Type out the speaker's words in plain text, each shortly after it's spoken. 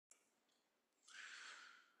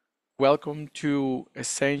Welcome to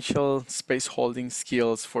Essential Space Holding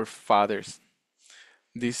Skills for Fathers.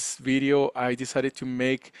 This video I decided to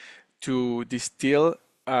make to distill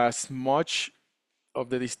as much of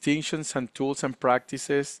the distinctions and tools and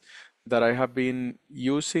practices that I have been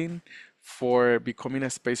using for becoming a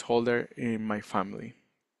space holder in my family.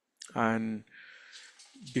 And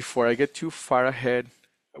before I get too far ahead,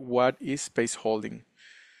 what is space holding?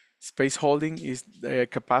 Space holding is the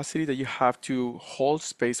capacity that you have to hold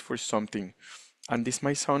space for something. And this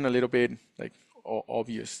might sound a little bit like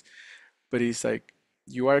obvious, but it's like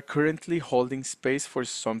you are currently holding space for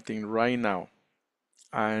something right now.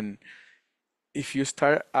 And if you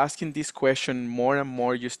start asking this question more and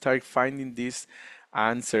more, you start finding this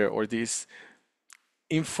answer or this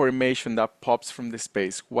information that pops from the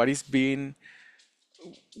space. What is being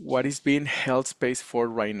held space for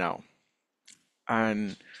right now?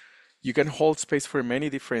 And you can hold space for many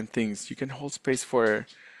different things. You can hold space for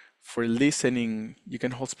listening, you can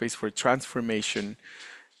hold space for transformation,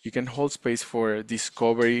 you can hold space for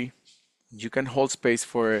discovery, you can hold space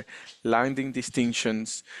for landing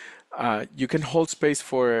distinctions, you can hold space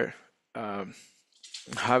for um,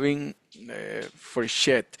 having for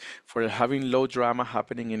shit, for having low drama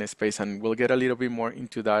happening in a space, and we'll get a little bit more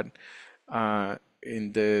into that uh,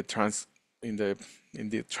 in the trans in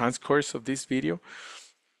the transcourse of this video.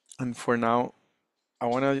 And for now, I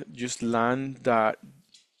want to just land that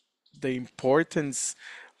the importance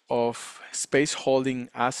of space holding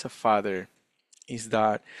as a father is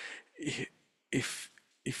that if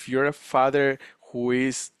if you're a father who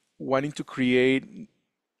is wanting to create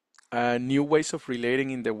new ways of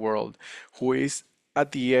relating in the world, who is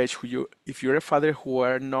at the edge, if you're a father who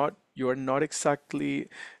are not you are not exactly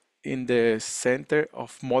in the center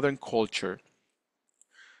of modern culture,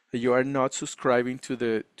 that you are not subscribing to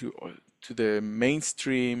the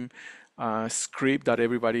mainstream script that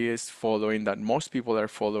everybody is following, that most people are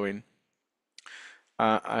following.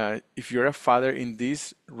 If you're a father in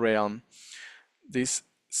this realm, these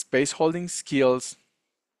space holding skills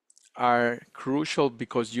are crucial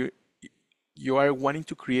because you are wanting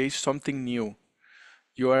to create something new.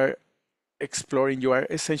 You are exploring. You are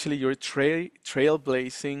essentially you're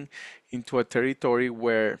trailblazing into a territory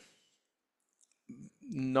where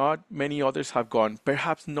not many others have gone.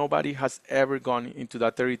 Perhaps nobody has ever gone into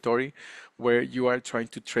that territory where you are trying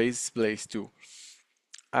to trailblaze to.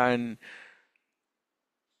 And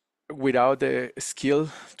without the skill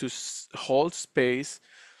to hold space,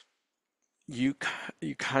 you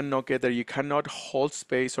cannot get there. You cannot hold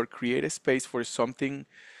space or create a space for something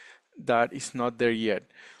that is not there yet,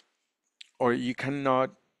 or you cannot,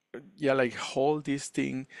 yeah, like hold this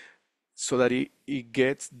thing so that it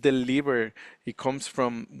gets delivered. It comes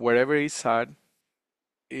from wherever it's at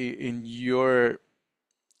in your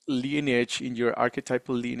lineage, in your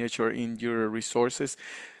archetypal lineage, or in your resources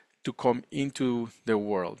to come into the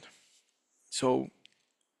world. So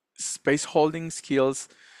space holding skills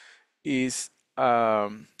is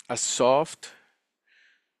a soft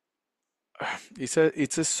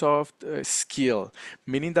it's a soft skill,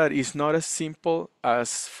 meaning that it's not as simple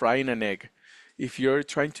as frying an egg. If you're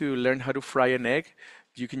trying to learn how to fry an egg,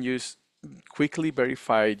 you can use quickly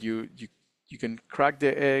verified. You can crack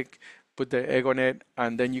the egg, put the egg on it,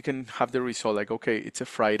 and then you can have the result like, okay, it's a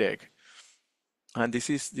fried egg. And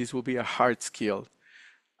this will be a hard skill.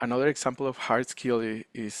 Another example of hard skill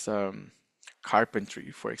is carpentry,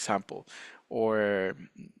 for example, or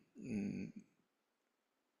mm,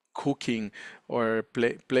 cooking or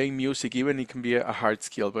playing music. Even it can be a hard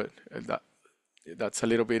skill, but that's a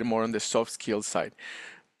little bit more on the soft skill side.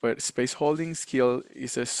 But space holding skill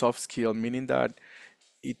is a soft skill, meaning that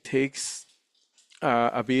it takes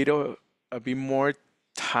a bit more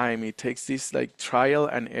time. It takes this like trial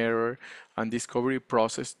and error and discovery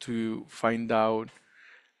process to find out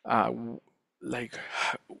uh, like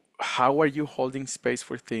how are you holding space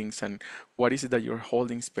for things, and what is it that you're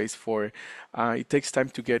holding space for. It takes time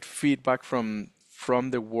to get feedback from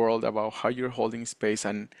the world about how you're holding space,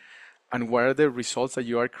 and what are the results that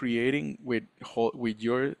you are creating with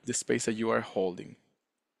your the space that you are holding.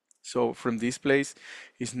 So from this place,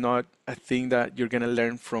 it's not a thing that you're gonna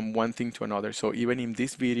learn from one thing to another. So even in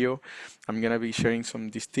this video, I'm gonna be sharing some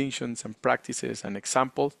distinctions and practices and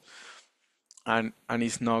examples, and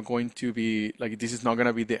it's not going to be like, this is not going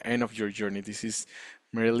to be the end of your journey. This is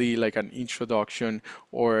merely like an introduction,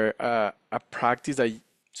 or a practice that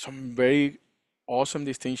some very awesome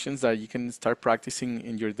distinctions that you can start practicing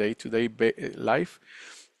in your day-to-day life,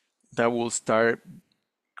 that will start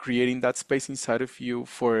creating that space inside of you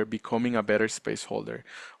for becoming a better space holder,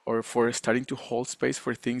 or for starting to hold space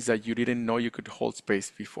for things that you didn't know you could hold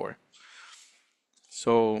space before.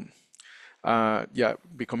 So Yeah,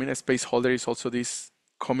 becoming a space holder is also this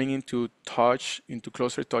coming into touch, into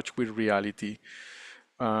closer touch with reality.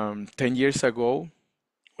 10 years ago,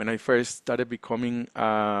 when I first started becoming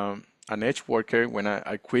an edge worker, when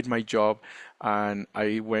I quit my job and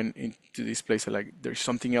I went into this place, like there's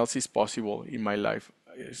something else is possible in my life.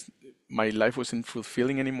 My life wasn't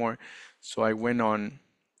fulfilling anymore, so I went on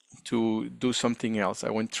to do something else. I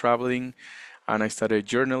went traveling and I started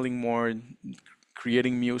journaling more,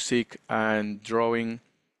 creating music and drawing.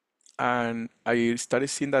 And I started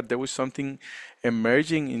seeing that there was something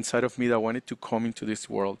emerging inside of me that wanted to come into this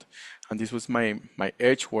world. And this was my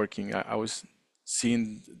edge working. I was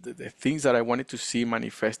seeing the things that I wanted to see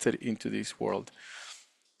manifested into this world.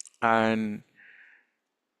 And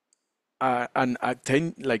at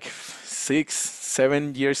 10, like 6,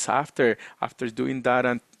 7 years after doing that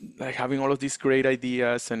and like having all of these great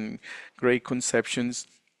ideas and great conceptions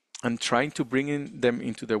and trying to bring them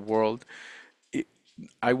into the world, it,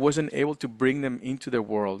 I wasn't able to bring them into the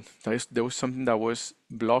world. There was something that was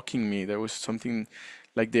blocking me. There was something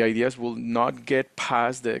like the ideas will not get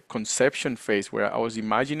past the conception phase where I was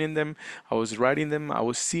imagining them, I was writing them, I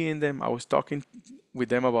was seeing them, I was talking with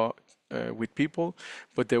them about with people,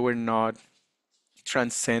 but they were not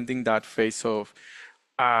transcending that phase of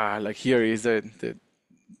like here is the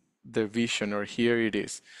vision or here it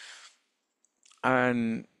is.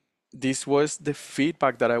 And this was the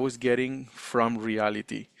feedback that I was getting from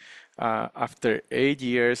reality. After 8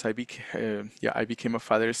 years, I became a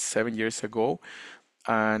father 7 years ago,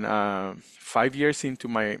 and 5 years into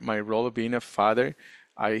my role of being a father,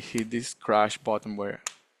 I hit this crash bottom where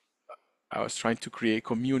I was trying to create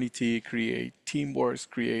community, create teamwork,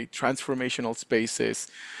 create transformational spaces,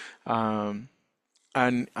 um,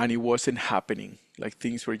 and it wasn't happening. Like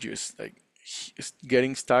things were just like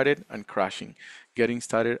getting started and crashing, getting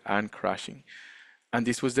started and crashing. And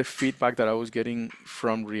this was the feedback that I was getting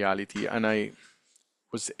from reality. And I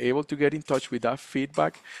was able to get in touch with that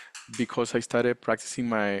feedback because I started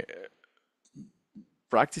practicing. I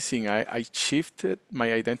shifted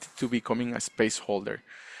my identity to becoming a space holder.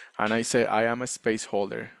 And I said, I am a space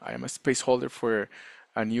holder. I am a space holder for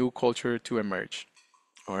a new culture to emerge,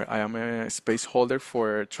 or I am a space holder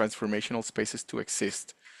for transformational spaces to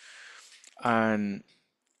exist. And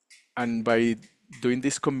by doing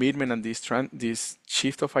this commitment and this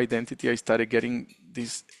shift of identity, I started getting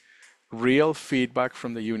this real feedback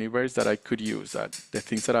from the universe that I could use. That the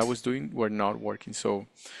things that I was doing were not working. So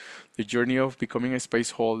the journey of becoming a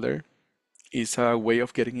space holder is a way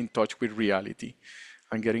of getting in touch with reality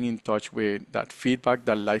and getting in touch with that feedback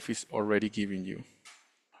that life is already giving you.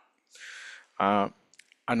 Uh,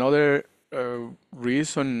 Another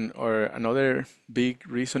reason or another big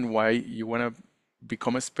reason why you want to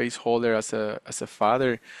become a space holder as a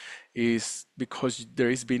father is because there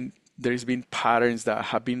has been patterns that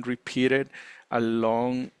have been repeated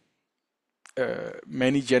along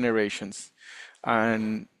many generations,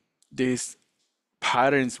 and these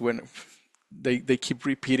patterns when they keep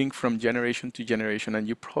repeating from generation to generation, and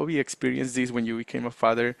you probably experienced this when you became a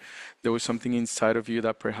father. There was something inside of you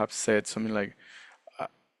that perhaps said something like,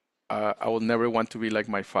 I will never want to be like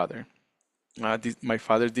my father. My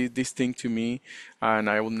father did this thing to me, and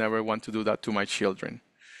I will never want to do that to my children.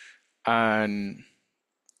 And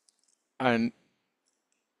and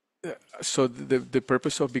so the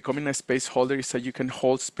purpose of becoming a space holder is that you can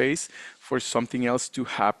hold space for something else to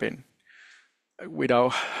happen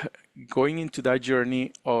without going into that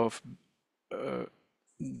journey of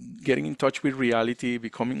getting in touch with reality,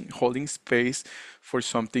 becoming holding space for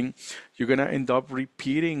something. You're gonna end up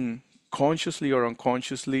repeating consciously or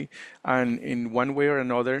unconsciously, and in one way or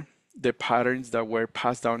another, the patterns that were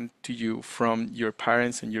passed down to you from your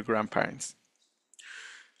parents and your grandparents.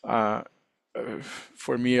 Uh,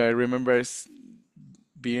 for me, I remember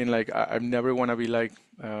being like, I never want to be like,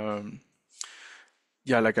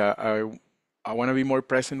 yeah, like I want to be more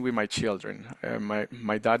present with my children.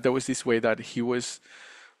 My dad, there was this way that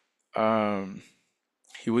um,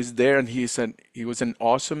 he was there, and he was an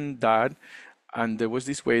awesome dad, and there was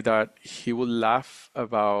this way that he would laugh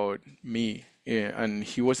about me, and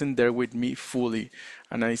he wasn't there with me fully.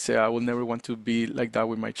 And I say I will never want to be like that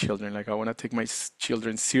with my children. Like I want to take my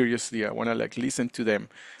children seriously. I want to like listen to them.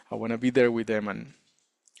 I want to be there with them.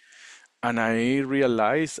 And I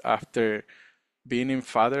realized after being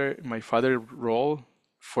my father role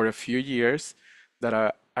for a few years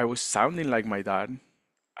that I was sounding like my dad.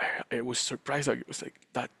 I was surprised. I was like,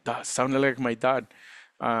 that sounded like my dad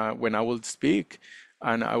when I would speak.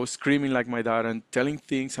 And I was screaming like my dad and telling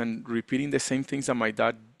things and repeating the same things that my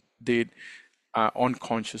dad did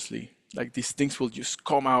unconsciously. Like these things will just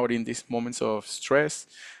come out in these moments of stress.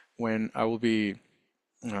 when I will be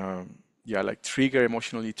yeah, like trigger,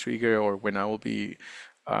 emotionally trigger, or when I will be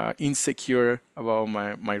insecure about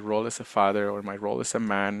my role as a father or my role as a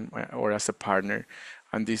man or as a partner,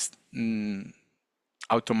 and these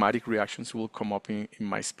automatic reactions will come up in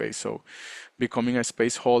my space. So becoming a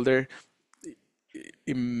space holder,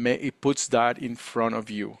 it puts that in front of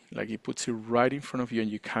you, like it puts it right in front of you,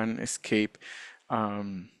 and you can't escape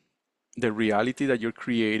um, the reality that you're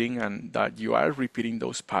creating and that you are repeating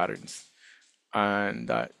those patterns and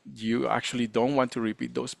that you actually don't want to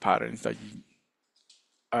repeat those patterns that you,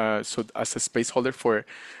 so as a space holder for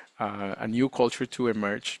a new culture to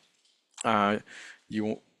emerge, uh,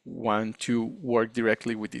 you want to work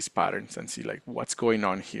directly with these patterns and see like what's going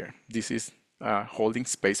on here. This is holding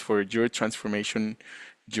space for your transformation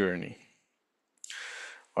journey.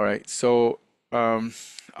 All right, so I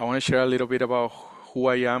want to share a little bit about who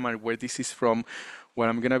I am and where this is from, what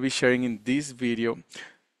I'm gonna be sharing in this video.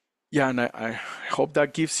 Yeah, and I hope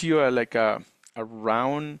that gives you a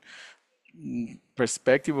round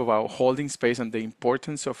perspective about holding space and the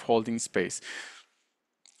importance of holding space.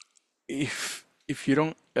 If you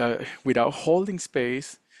don't without holding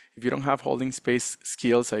space, if you don't have holding space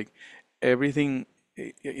skills, like everything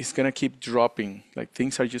is gonna keep dropping. Like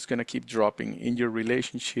things are just gonna keep dropping in your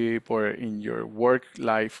relationship or in your work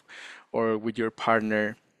life or with your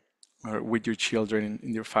partner or with your children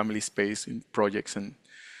in your family space in projects, and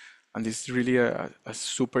this is really a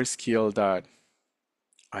super skill that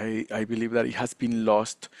I believe that it has been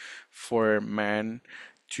lost for man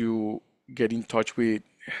to get in touch with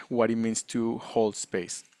what it means to hold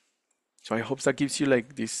space. So I hope that gives you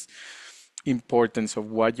like this importance of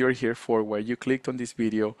what you're here for, why you clicked on this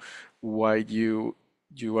video, why you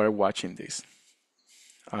are watching this.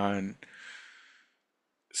 And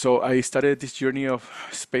so I started this journey of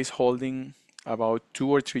space holding about 2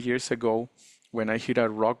 or 3 years ago when I hit a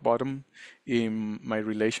rock bottom in my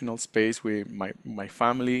relational space with my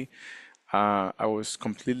family. I was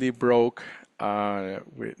completely broke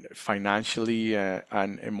financially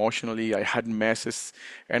and emotionally. I had messes,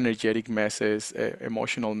 energetic messes,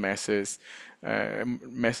 emotional messes,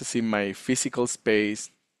 messes in my physical space.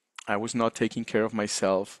 I was not taking care of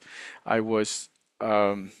myself. I was,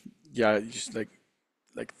 yeah, just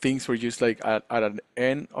like things were just like at an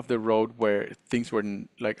end of the road where things were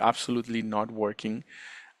like absolutely not working,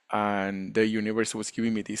 and the universe was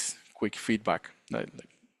giving me this quick feedback like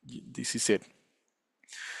this is it.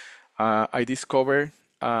 I discovered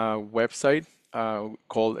a website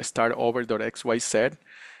called startover.xyz,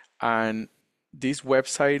 and this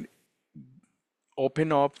website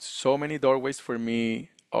opened up so many doorways for me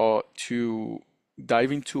to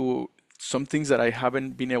dive into some things that I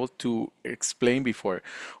haven't been able to explain before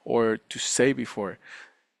or to say before.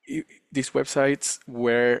 These websites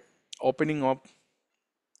were opening up,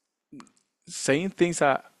 saying things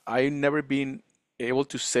that I never been able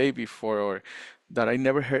to say before or that I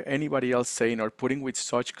never heard anybody else saying or putting with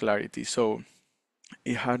such clarity. So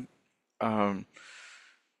it had um,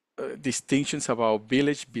 distinctions about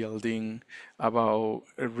village building, about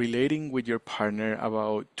relating with your partner,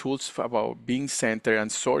 about tools about being centered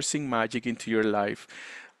and sourcing magic into your life,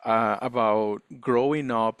 about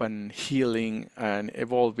growing up and healing and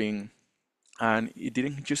evolving. And it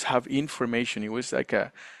didn't just have information, it was like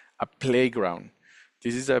a playground.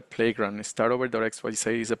 This is a playground.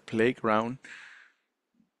 Startover.xyz is a playground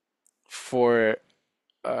for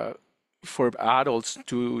uh, for adults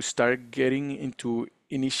to start getting into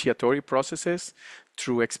initiatory processes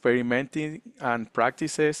through experimenting and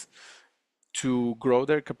practices to grow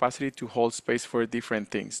their capacity to hold space for different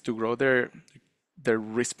things, to grow their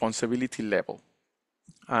responsibility level.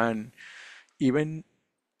 And even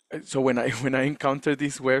so when I when I encountered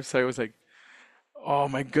this website, I was like, oh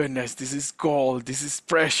my goodness, this is gold, this is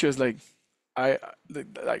precious. Like I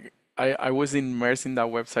I was immersed in that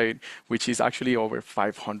website, which is actually over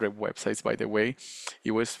 500 websites, by the way. It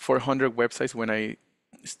was 400 websites when I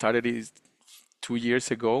started it 2 years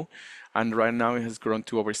ago, and right now it has grown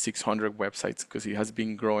to over 600 websites because it has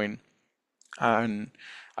been growing. And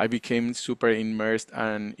I became super immersed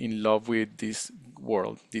and in love with this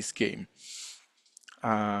world, this game.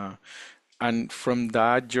 Uh, and from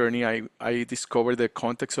that journey, I discovered the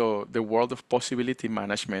context of the world of possibility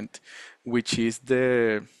management, which is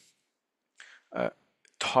the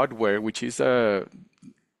thoughtware, which is a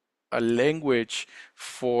language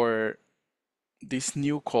for this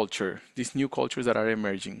new culture, these new cultures that are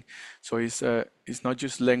emerging. So it's not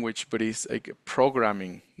just language, but it's like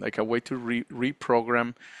programming, like a way to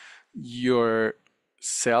reprogram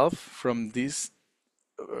yourself from these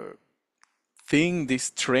thing, this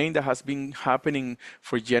train that has been happening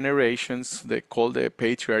for generations, they call the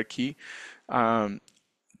patriarchy, um,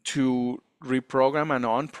 to reprogram and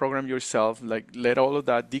unprogram yourself, like let all of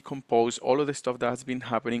that decompose, all of the stuff that has been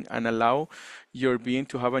happening, and allow your being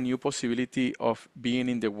to have a new possibility of being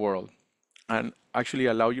in the world, and actually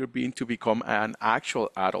allow your being to become an actual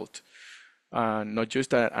adult, not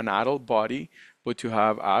just an adult body, but to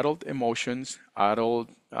have adult emotions, uh,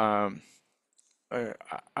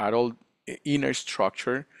 adult inner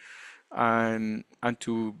structure, and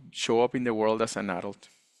to show up in the world as an adult.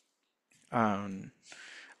 Um,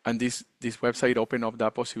 and this website opened up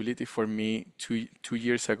that possibility for me two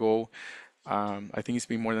years ago. I think it's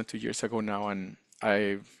been more than 2 years ago now, and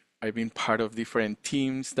I've been part of different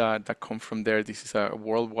teams that come from there. This is a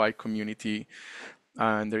worldwide community,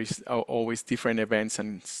 and there is always different events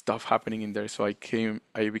and stuff happening in there. So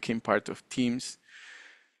I became part of teams,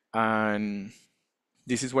 and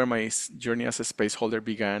this is where my journey as a space holder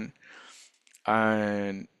began.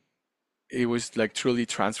 And it was like truly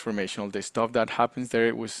transformational. The stuff that happens there,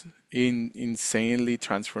 it was insanely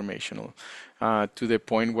transformational, to the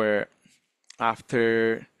point where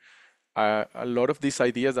after a lot of these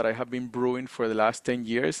ideas that I have been brewing for the last 10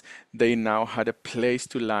 years, they now had a place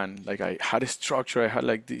to land. Like I had a structure, I had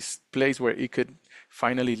like this place where it could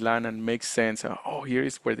finally land and make sense. Oh, here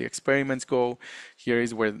is where the experiments go. Here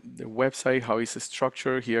is where the website, how is the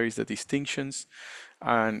structure. Here is the distinctions.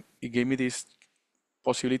 And it gave me this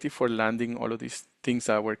possibility for landing all of these things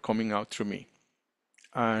that were coming out through me.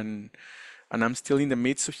 And and I'm still in the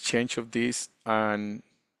midst of change of this, and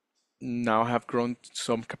now have grown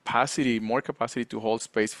some capacity, more capacity to hold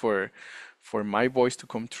space for my voice to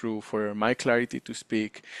come through, for my clarity to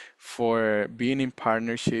speak, for being in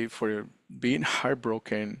partnership, for being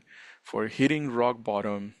heartbroken, for hitting rock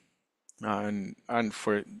bottom, and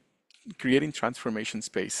for creating transformation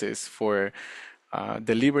spaces, for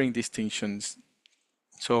delivering distinctions.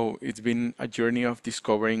 So it's been a journey of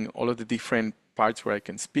discovering all of the different parts where I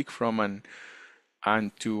can speak from,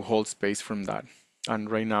 and to hold space from that. And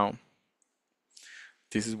right now,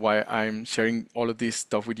 this is why I'm sharing all of this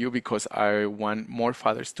stuff with you, because I want more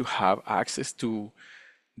fathers to have access to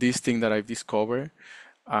this thing that I've discovered,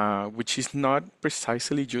 which is not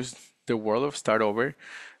precisely just the world of start over,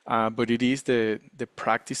 but it is the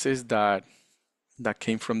practices that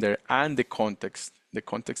came from there, and the context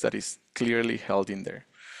that is clearly held in there.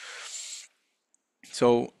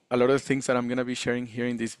 So a lot of the things that I'm going to be sharing here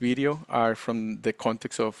in this video are from the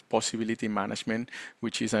context of possibility management,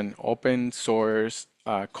 which is an open source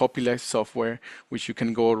copyleft software, which you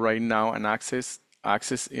can go right now and access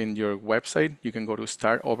in your website. You can go to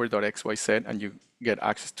startover.xyz and you get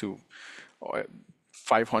access to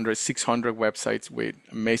 500, 600 websites with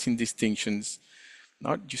amazing distinctions.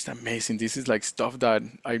 Not just amazing, this is like stuff that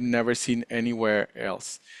I've never seen anywhere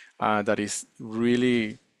else, that is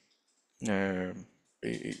really uh,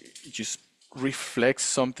 it just reflects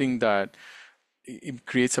something that it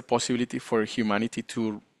creates a possibility for humanity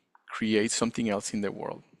to create something else in the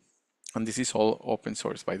world. And this is all open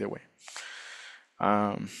source, by the way.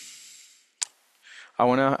 Um,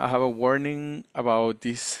 I have a warning about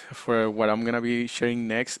this for what I'm gonna be sharing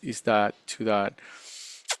next. Is that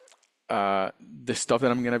the stuff that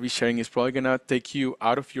I'm gonna be sharing is probably gonna take you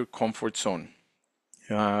out of your comfort zone.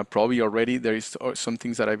 Probably already there is some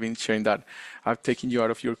things that I've been sharing that have taken you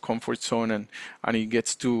out of your comfort zone, and it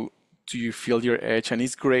gets to you feel your edge, and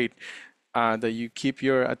it's great that you keep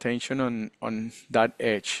your attention on that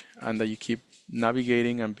edge, and that you keep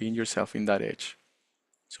navigating and being yourself in that edge.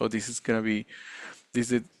 So this is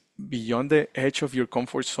beyond the edge of your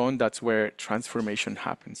comfort zone. That's where transformation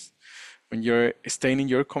happens. When you're staying in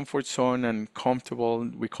your comfort zone and comfortable,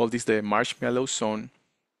 we call this the marshmallow zone.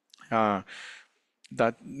 Uh,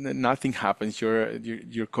 that nothing happens.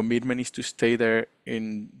 Your commitment is to stay there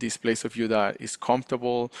in this place of you that is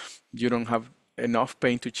comfortable. You don't have enough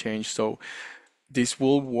pain to change. So this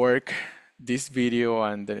will work. This video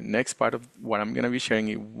and the next part of what I'm gonna be sharing,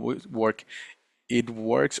 it would work. It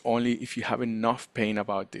works only if you have enough pain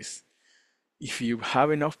about this. If you have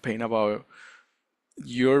enough pain about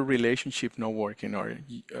your relationship not working, or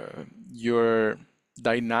your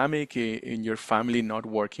dynamic in your family not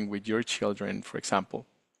working with your children, for example,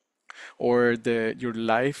 or your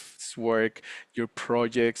life's work, your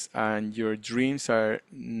projects and your dreams are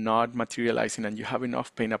not materializing, and you have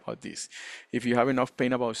enough pain about this. If you have enough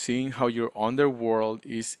pain about seeing how your underworld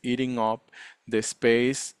is eating up the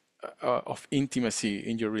space of intimacy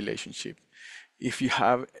in your relationship, if you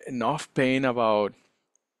have enough pain about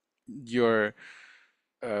your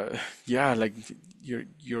yeah, like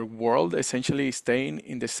your world essentially staying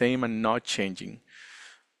in the same and not changing,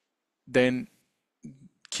 then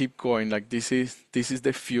keep going. Like this is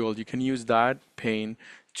the fuel. You can use that pain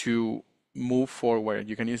to move forward.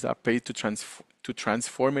 You can use that pain to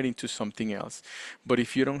transform it into something else. But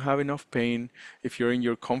if you don't have enough pain, if you're in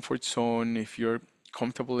your comfort zone, if you're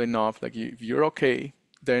comfortable enough, like if you're okay,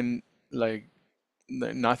 then like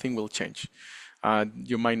nothing will change.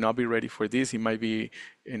 You might not be ready for this. It might be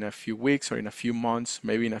in a few weeks or in a few months,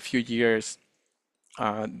 maybe in a few years,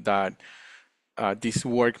 that this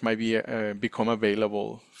work might be become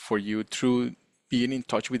available for you through being in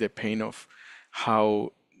touch with the pain of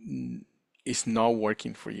how it's not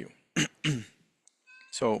working for you.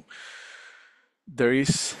 So there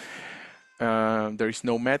is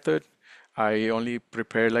no method. I only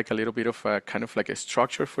prepare like a little bit of a kind of like a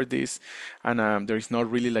structure for this, and there is not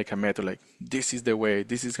really like a method like this is the way,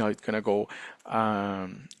 this is how it's gonna go,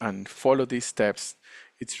 and follow these steps.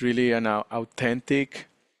 It's really an authentic,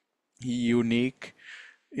 unique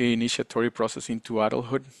initiatory process into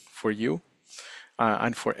adulthood for you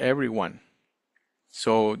and for everyone.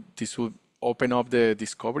 So this will open up the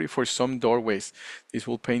discovery for some doorways. This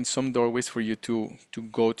will paint some doorways for you to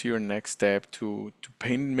go to your next step, to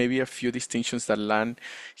paint maybe a few distinctions that land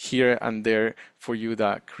here and there for you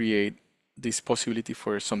that create this possibility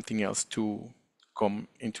for something else to come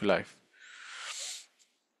into life.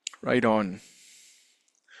 Right on.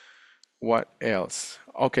 What else?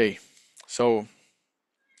 Okay, so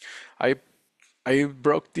I I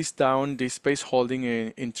broke this down, this space holding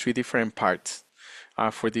in three different parts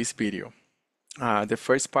for this video. The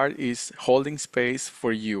first part is holding space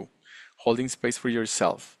for you, holding space for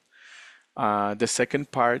yourself. The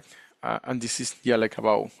second part, and this is yeah, like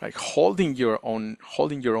about like holding your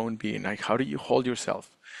own being. Like how do you hold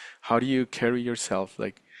yourself? How do you carry yourself?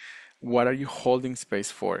 Like what are you holding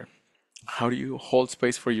space for? How do you hold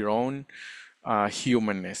space for your own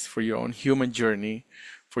humanness, for your own human journey,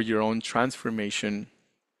 for your own transformation,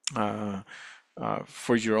 uh,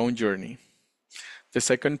 for your own journey? The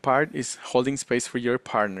second part is holding space for your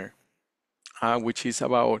partner, which is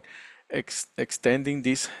about extending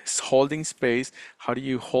this holding space. How do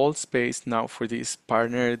you hold space now for this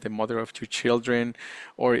partner, the mother of your children,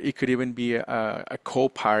 or it could even be a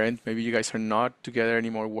co-parent. Maybe you guys are not together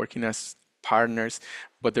anymore working as partners,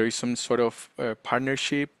 but there is some sort of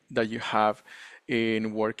partnership that you have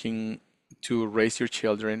in working to raise your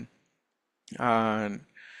children. And,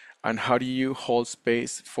 and how do you hold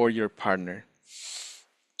space for your partner?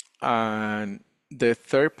 And the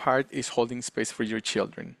third part is holding space for your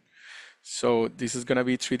children. So this is going to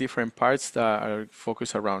be three different parts that are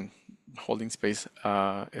focused around holding space,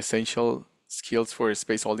 essential skills for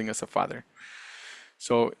space holding as a father.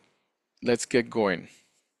 So let's get going.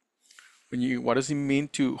 What does it mean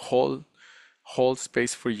to hold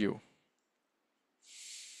space for you?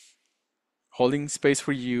 Holding space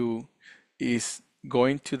for you is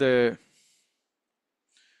going to the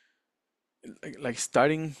like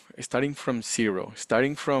starting from zero,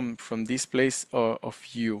 starting from this place of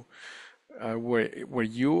you, where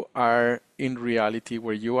you are in reality,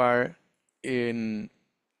 where you are in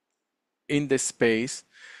the space,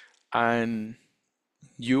 and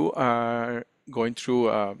you are going through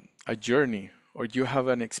a journey, or you have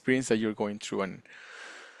an experience that you're going through,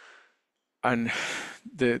 and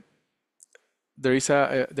the there is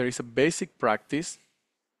a basic practice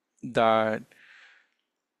that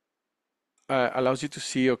allows you to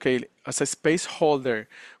see, okay, as a space holder,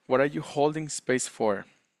 what are you holding space for?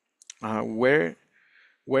 Where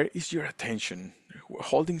is your attention?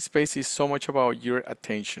 Holding space is so much about your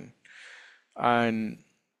attention. And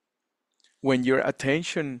when your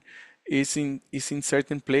attention is in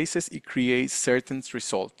certain places, it creates certain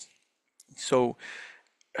results. So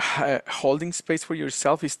holding space for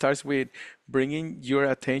yourself, it starts with bringing your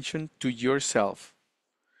attention to yourself,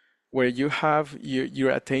 where you have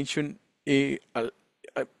your attention, uh,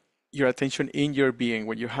 your attention in your being,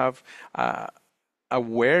 where you have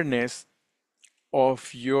awareness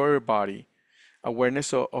of your body,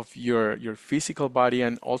 awareness of your physical body,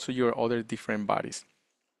 and also your other different bodies.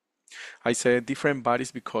 I say different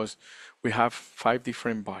bodies because we have 5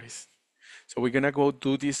 different bodies. So we're gonna go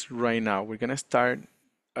do this right now. We're gonna start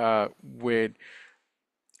with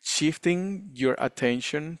shifting your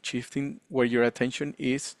attention, shifting where your attention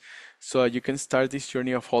is, so that you can start this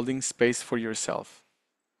journey of holding space for yourself.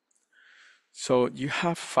 So you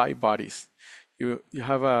have 5 bodies. You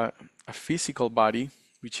have a physical body,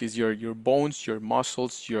 which is your bones, your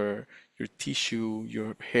muscles, your tissue,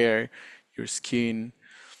 your hair, your skin,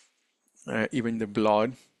 even the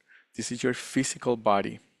blood. This is your physical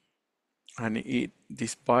body. And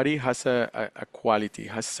this body has a quality,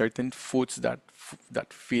 has certain foods that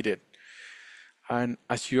feed it. And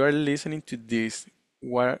as you are listening to this,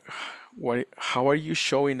 what how are you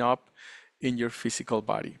showing up in your physical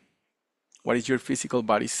body? What is your physical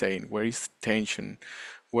body saying? Where is tension?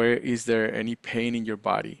 Where is there any pain in your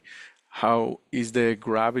body? How is the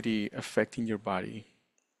gravity affecting your body?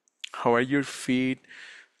 How are your feet?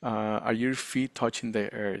 Are your feet touching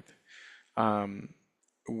the earth? Um,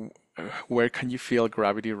 where can you feel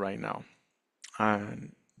gravity right now?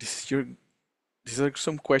 And these are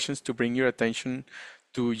some questions to bring your attention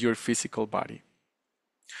to your physical body.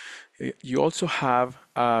 You also have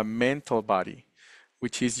a mental body,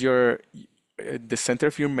 which is the center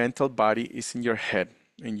of your mental body is in your head,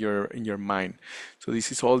 in your mind. So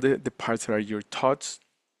this is all the parts that are your thoughts,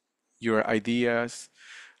 your ideas,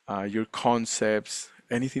 your concepts,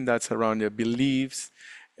 anything that's around your beliefs,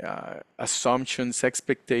 assumptions,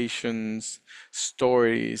 expectations,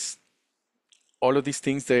 stories, all of these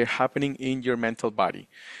things that are happening in your mental body.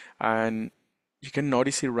 And you can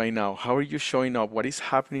notice it right now. How are you showing up? What is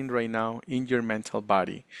happening right now in your mental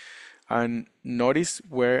body? And notice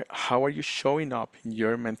how are you showing up in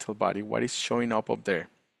your mental body? What is showing up there?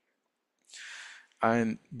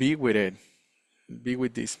 And be with it. Be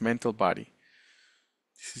with this mental body.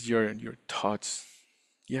 This is your thoughts.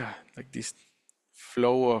 Yeah, like this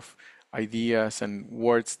flow of ideas and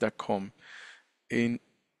words that come in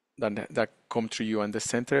that come through you, and the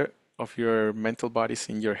center of your mental body is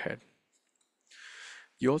in your head.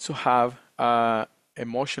 You also have a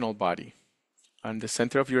emotional body, and the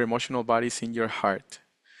center of your emotional body is in your heart.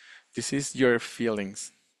 This is your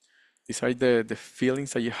feelings. These are the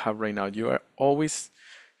feelings that you have right now. You are always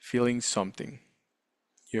feeling something.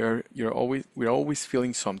 We're always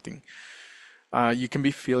feeling something. You can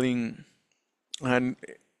be feeling, and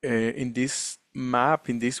in this map,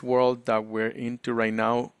 in this world that we're into right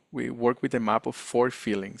now, we work with a map of four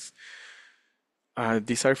feelings.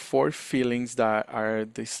 These are four feelings that are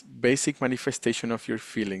this basic manifestation of your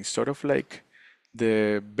feelings, sort of like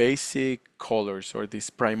the basic colors or these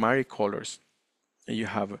primary colors. And you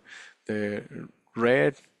have the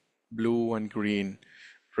red, blue, and green,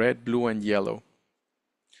 red, blue, and yellow.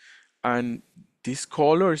 And these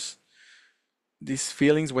colors, these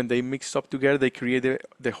feelings, when they mix up together, they create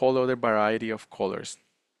the whole other variety of colors.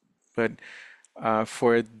 But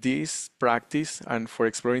for this practice and for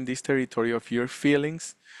exploring this territory of your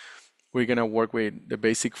feelings, we're going to work with the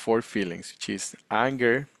basic four feelings, which is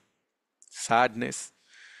anger, sadness,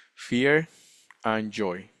 fear, and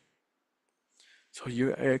joy. So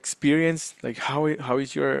you experience like how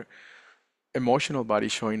is your emotional body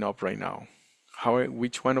showing up right now?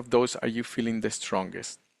 Which one of those are you feeling the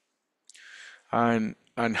strongest? And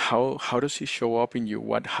how does it show up in you?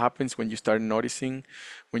 What happens when you start noticing,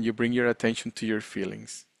 when you bring your attention to your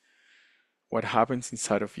feelings? What happens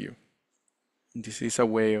inside of you? This is a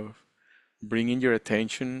way of bringing your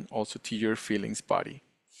attention also to your feelings body.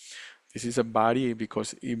 This is a body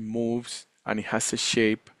because it moves and it has a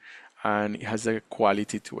shape and it has a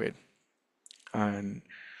quality to it. And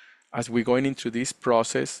as we're going into this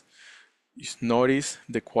process, just notice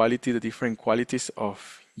the different qualities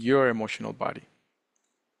of your emotional body.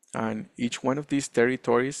 And each one of these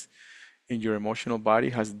territories in your emotional body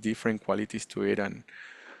has different qualities to it. And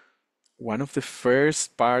one of the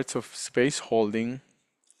first parts of space holding,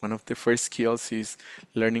 one of the first skills is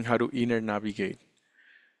learning how to inner navigate.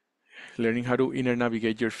 Learning how to inner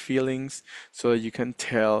navigate your feelings so that you can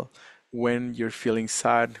tell when you're feeling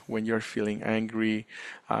sad, when you're feeling angry,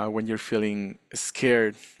 when you're feeling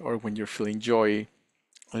scared, or when you're feeling joy.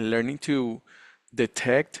 And learning to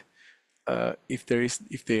detect if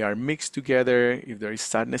they are mixed together, if there is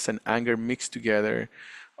sadness and anger mixed together,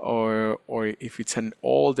 or if it's an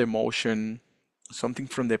old emotion, something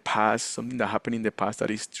from the past, something that happened in the past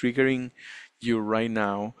that is triggering you right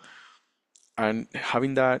now, and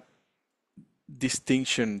having that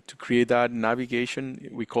distinction to create that navigation,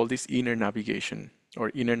 we call this inner navigation or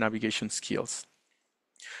inner navigation skills,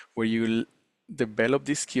 where you develop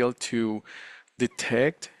this skill to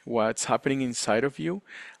detect what's happening inside of you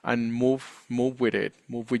and move with it,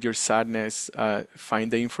 move with your sadness,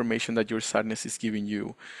 find the information that your sadness is giving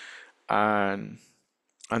you, and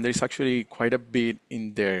there's actually quite a bit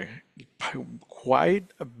in there, quite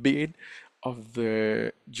a bit of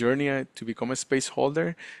the journey to become a space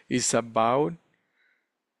holder is about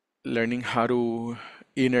learning how to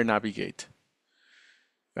inner navigate.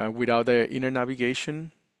 Without the inner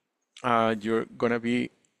navigation, you're gonna be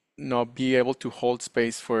not be able to hold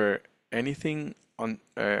space for anything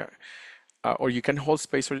or you can hold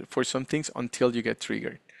space for some things until you get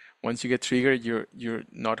triggered. Once you get triggered, you're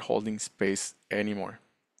not holding space anymore.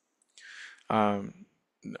 Um,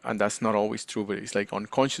 and that's not always true, but it's like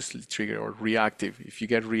unconsciously triggered or reactive. If you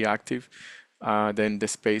get reactive, then the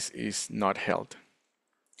space is not held.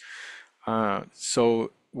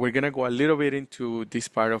 So we're gonna go a little bit into this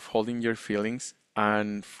part of holding your feelings,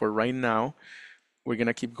 and for right now, we're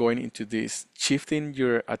gonna keep going into this, shifting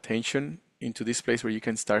your attention into this place where you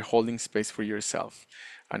can start holding space for yourself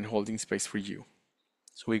and holding space for you.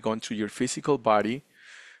 So we're going through your physical body,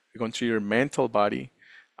 we're going through your mental body,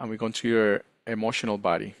 and we're going through your emotional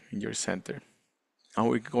body in your center. And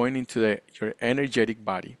we're going into your energetic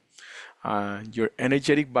body. Your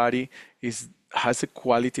energetic body has a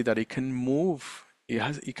quality that it can move.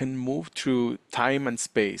 It can move through time and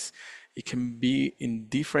space. It can be in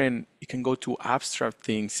different. It can go to abstract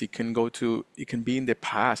things. It can be in the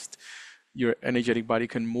past. Your energetic body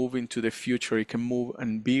can move into the future. It can move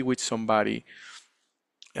and be with somebody.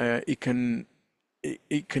 It can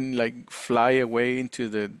like fly away into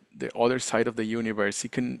the other side of the universe.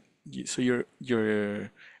 So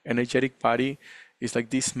your energetic body is like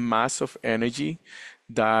this mass of energy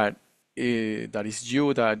that that is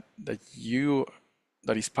you that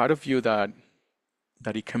is part of you that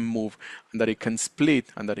it can move and that it can split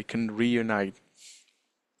and that it can reunite.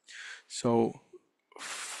 So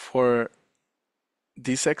for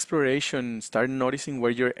this exploration, start noticing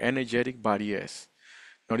where your energetic body is.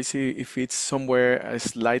 Notice if it's somewhere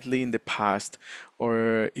slightly in the past,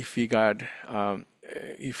 or if he got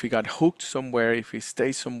hooked somewhere, if he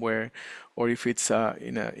stays somewhere, or if it's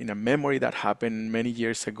in a memory that happened many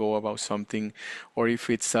years ago about something, or if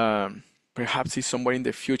it's perhaps it's somewhere in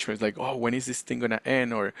the future. It's like, oh, when is this thing gonna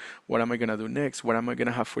end, or what am I gonna do next? What am I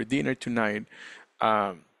gonna have for dinner tonight?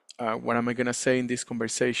 Um, what am I gonna say in this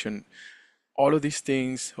conversation? All of these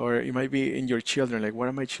things, or it might be in your children, like, what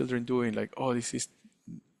are my children doing? Like, oh, this is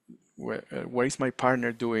what is my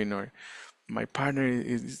partner doing, or my partner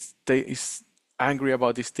is angry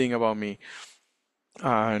about this thing about me,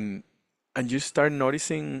 and you start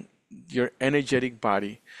noticing your energetic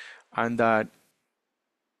body, and that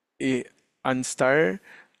it, and start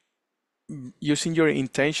using your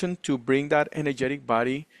intention to bring that energetic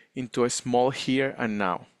body into a small here and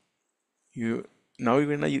now. You Now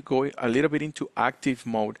you're gonna go a little bit into active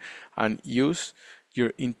mode and use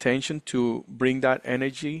your intention to bring that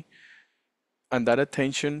energy and that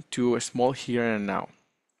attention to a small here and now,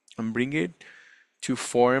 and bring it to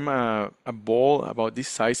form a ball about this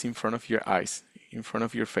size in front of your eyes, in front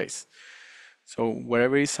of your face. So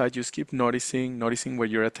wherever it's at, just keep noticing where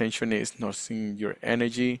your attention is, noticing your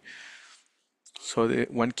energy. So the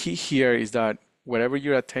one key here is that wherever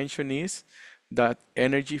your attention is, that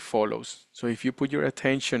energy follows. So if you put your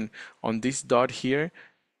attention on this dot here,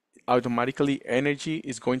 automatically energy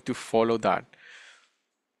is going to follow that.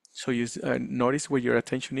 So you notice where your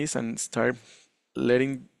attention is and start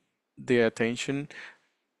letting the attention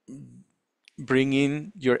bring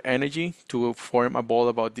in your energy to form a ball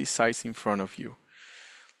about this size in front of you.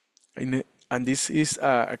 And this is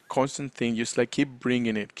a constant thing. Just like keep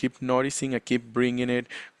bringing it, keep noticing and keep bringing it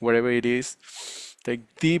wherever it is. Take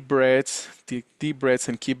deep breaths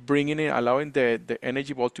and keep bringing it, allowing the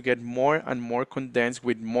energy ball to get more and more condensed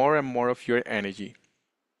with more and more of your energy.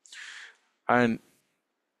 And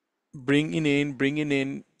bringing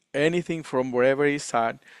in anything from wherever it's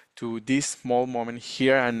at to this small moment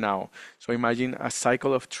here and now. So imagine a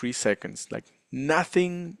cycle of 3 seconds, like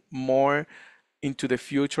nothing more into the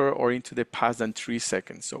future or into the past than 3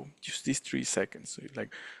 seconds. So just these 3 seconds. So it's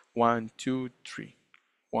like 1, 2, 3,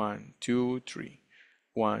 1, 2, 3,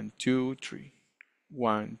 1, 2, 3,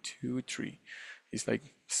 1, 2, 3. It's like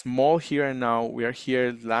small here and now. We are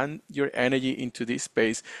here. Land your energy into this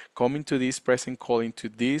space. Come into this present call, into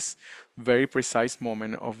this very precise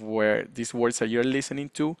moment of where these words that you're listening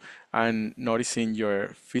to, and noticing your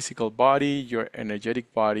physical body, your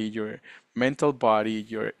energetic body, your mental body,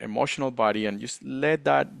 your emotional body, and just let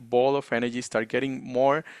that ball of energy start getting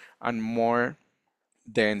more and more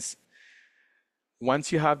dense.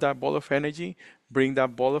 Once you have that ball of energy, bring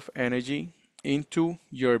that ball of energy into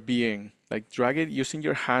your being. Like drag it using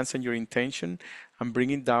your hands and your intention, and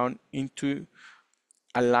bring it down into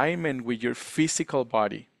alignment with your physical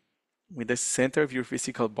body, with the center of your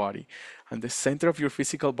physical body. And the center of your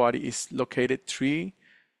physical body is located three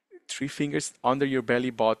fingers under your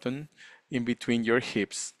belly button, in between your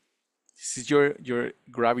hips. This is your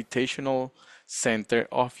gravitational center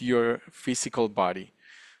of your physical body.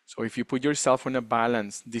 So if you put yourself on a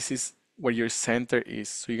balance, this is where your center is.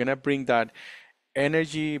 So you're gonna bring that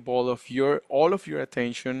energy ball of all of your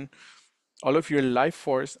attention, all of your life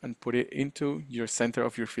force, and put it into your center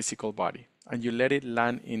of your physical body. And you let it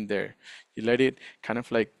land in there. You let it kind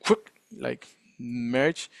of like like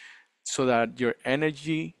merge, so that your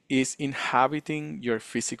energy is inhabiting your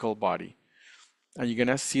physical body. And you're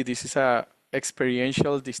gonna see this is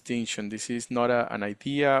experiential distinction. This is not an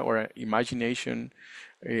idea or an imagination.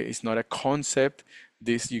 It's not a concept.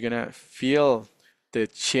 This you're gonna feel the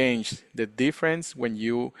change, the difference when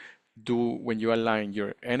you align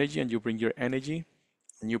your energy and you bring your energy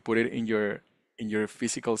and you put it in your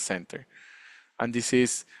physical center. And this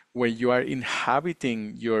is where you are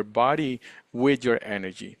inhabiting your body with your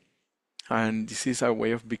energy. And this is a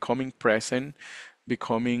way of becoming present,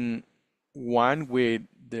 becoming one with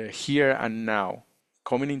the here and now,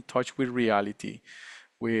 coming in touch with reality,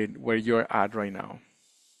 with where you're at right now.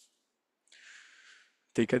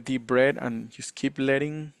 Take a deep breath and just keep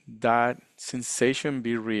letting that sensation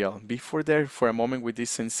be real. Be for there for a moment with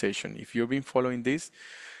this sensation. If you've been following this,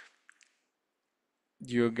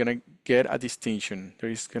 you're gonna get a distinction. There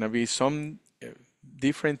is gonna be some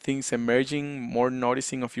different things emerging, more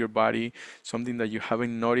noticing of your body, something that you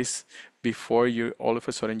haven't noticed before. You all of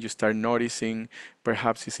a sudden you start noticing.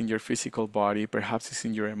 Perhaps it's in your physical body, perhaps it's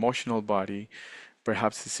in your emotional body,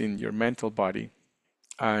 perhaps it's in your mental body,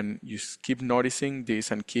 and you keep noticing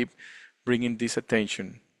this and keep bringing this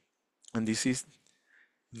attention. And this is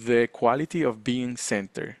the quality of being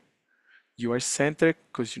centered. You are centered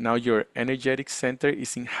because now your energetic center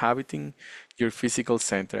is inhabiting your physical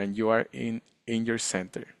center and you are in your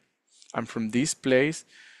center. And from this place,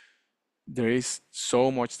 there is so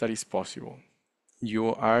much that is possible.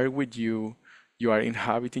 You are with you are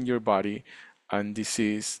inhabiting your body, and this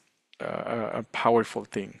is a powerful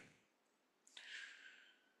thing.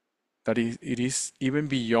 That is, it is even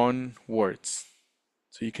beyond words.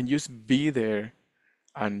 So you can just be there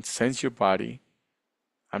and sense your body.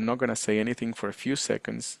 I'm not going to say anything for a few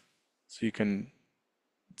seconds so you can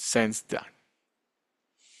sense that.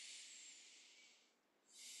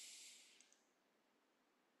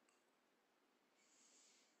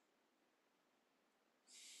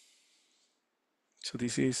 So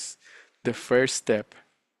this is the first step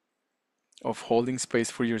of holding space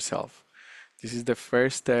for yourself. This is the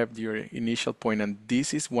first step, your initial point, and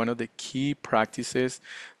this is one of the key practices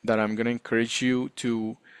that I'm going to encourage you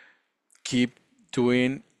to keep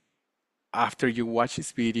doing after you watch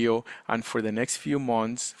this video and for the next few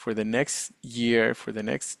months, for the next year, for the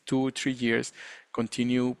next 2 or 3 years,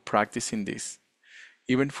 continue practicing this.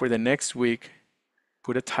 Even for the next week,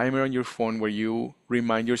 put a timer on your phone where you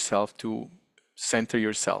remind yourself to center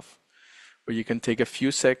yourself, where you can take a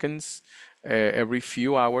few seconds every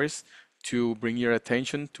few hours to bring your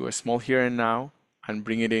attention to a small here and now and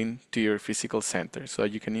bring it in to your physical center so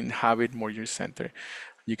that you can inhabit more your center.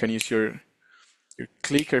 You can use your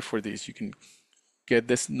clicker for this. You can get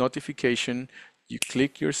this notification, you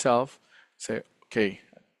click yourself, say, okay,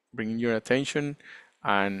 bringing your attention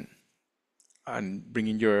and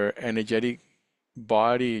bringing your energetic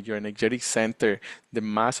body, your energetic center, the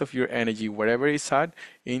mass of your energy, wherever it's at,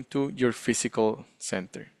 into your physical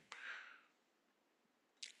center.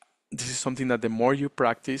 This is something that the more you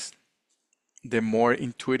practice, the more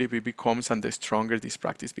intuitive it becomes and the stronger this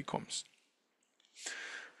practice becomes.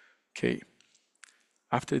 Okay,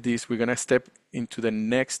 after this, we're gonna step into the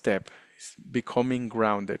next step, becoming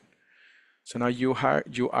grounded. So now you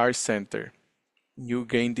are centered. You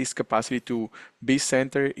gain this capacity to be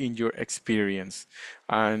centered in your experience.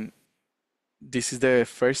 And this is the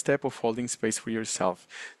first step of holding space for yourself.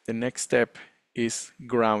 The next step is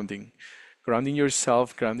grounding. Grounding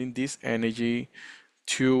yourself, grounding this energy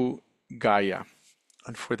to Gaia.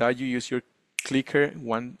 And for that, you use your clicker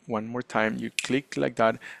one more time. You click like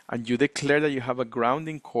that, and you declare that you have a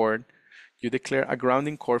grounding cord. You declare a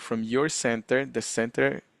grounding cord from your center, the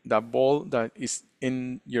center, that ball that is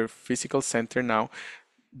in your physical center now,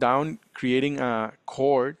 down, creating a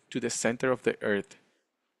cord to the center of the earth.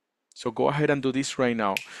 So go ahead and do this right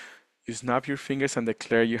now. You snap your fingers and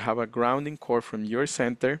declare you have a grounding cord from your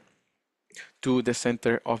center to the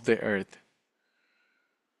center of the earth.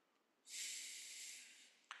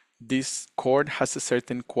 This cord has a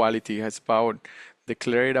certain quality. It has about,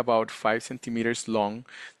 declare it about 5 centimeters long.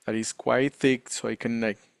 That is quite thick, so it can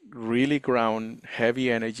like really ground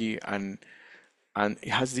heavy energy, and it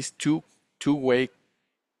has this two-way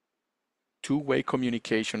two-way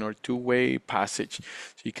communication or two-way passage.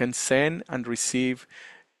 So you can send and receive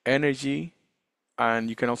energy, and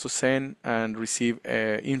you can also send and receive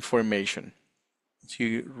information. So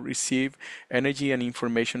you receive energy and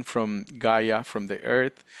information from Gaia, from the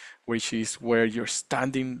earth, which is where you're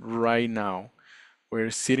standing right now.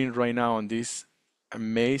 We're sitting right now on this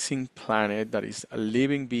amazing planet that is a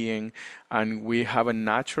living being, and we have a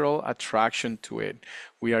natural attraction to it.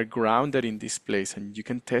 We are grounded in this place, and you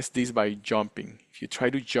can test this by jumping. If you try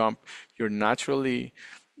to jump, you're naturally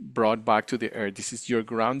brought back to the earth. This is your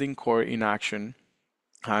grounding core in action.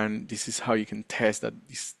 And this is how you can test that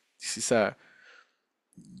this is a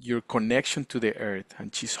your connection to the earth,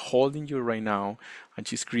 and she's holding you right now, and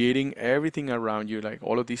she's creating everything around you, like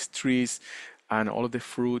all of these trees and all of the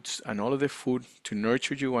fruits and all of the food to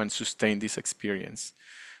nurture you and sustain this experience.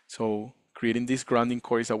 So creating this grounding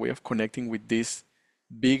core is a way of connecting with this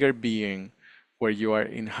bigger being where you are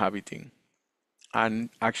inhabiting, and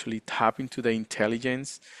actually tap into the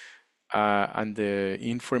intelligence and the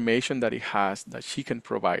information that it has that she can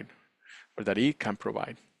provide, or that it can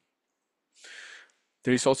provide.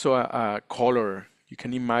 There is also a color. You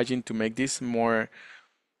can imagine, to make this more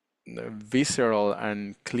visceral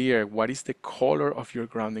and clear, what is the color of your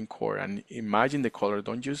grounding core, and imagine the color.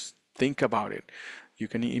 Don't just think about it. You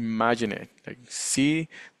can imagine it. Like, see,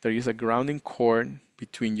 there is a grounding core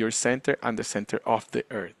between your center and the center of the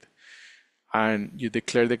earth. And you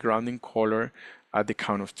declare the grounding color at the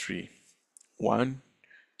count of three. One,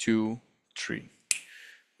 two, three.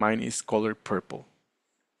 Mine is color purple.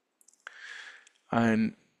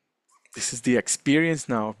 And this is the experience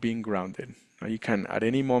now of being grounded. Now you can, at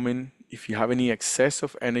any moment, if you have any excess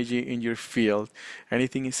of energy in your field,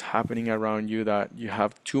 anything is happening around you that you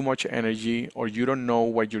have too much energy, or you don't know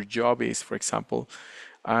what your job is, for example,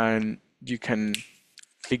 and you can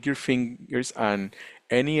click your fingers, and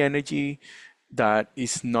any energy that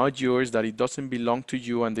is not yours, that it doesn't belong to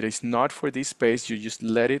you, and that is not for this space, you just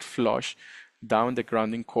let it flush down the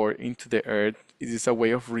grounding core into the earth. It is a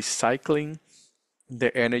way of recycling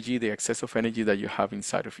the energy, the excess of energy that you have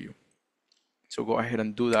inside of you. So go ahead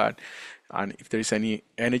and do that. And if there is any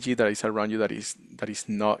energy that is around you that is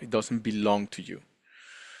not, it doesn't belong to you.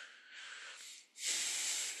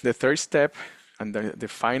 The third step, and the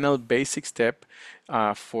final basic step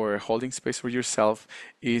for holding space for yourself,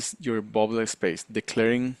 is your bubble of space,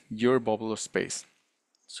 declaring your bubble of space.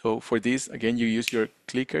 So for this, again, you use your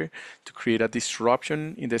clicker to create a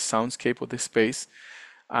disruption in the soundscape of the space,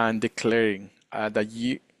 and declaring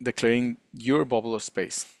your bubble of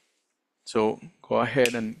space. So go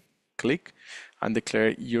ahead and click and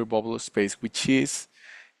declare your bubble of space, which is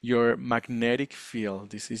your magnetic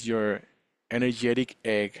field. This is your energetic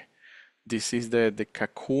egg. This is the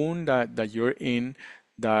cocoon that you're in,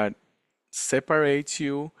 that separates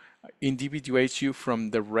you, individuates you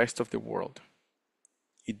from the rest of the world.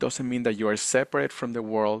 It doesn't mean that you are separate from the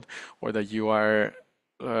world, or that you are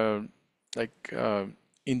uh, like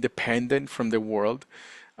independent from the world.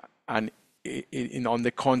 And on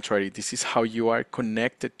the contrary, this is how you are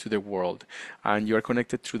connected to the world, and you are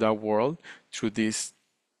connected to that world through this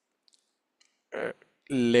uh,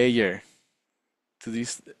 layer, to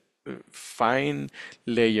this fine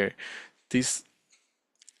layer. This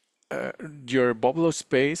uh, your bubble of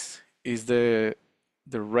space is the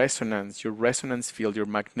resonance, your resonance field, your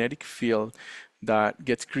magnetic field that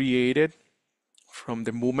gets created from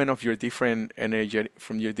the movement of your different energy,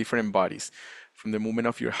 from your different bodies, from the movement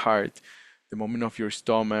of your heart, the movement of your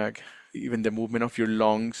stomach, even the movement of your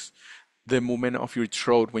lungs, the movement of your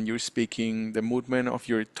throat when you're speaking, the movement of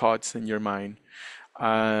your thoughts and your mind,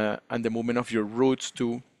 and the movement of your roots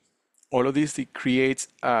too. All of this, it creates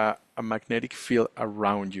a magnetic field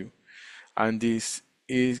around you, and this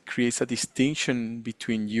creates a distinction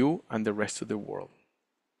between you and the rest of the world,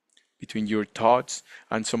 between your thoughts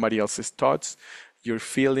and somebody else's thoughts, your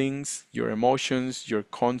feelings, your emotions, your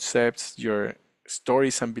concepts, your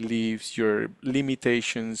stories and beliefs, your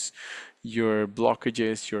limitations, your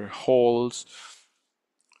blockages, your holes.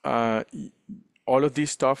 Uh, all of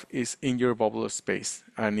this stuff is in your bubble of space,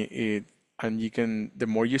 and and you can,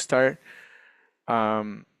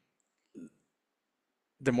 um,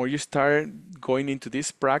 the more you start going into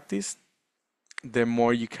this practice, the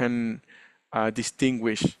more you can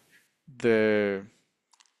distinguish the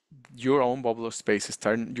your own bubble of space.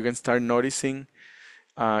 You can start noticing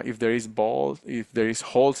if there is balls, if there is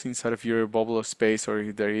holes inside of your bubble of space, or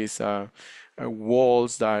if there is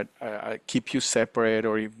walls that keep you separate,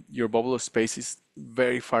 or if your bubble of space is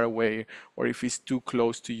very far away, or if it's too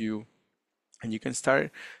close to you. And you can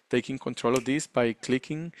start taking control of this by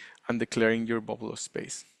clicking and declaring your bubble of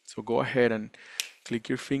space. So go ahead and click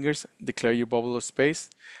your fingers, declare your bubble of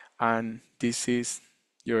space, and this is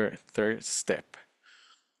your third step.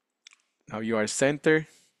 Now you are centered,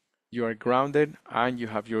 you are grounded, and you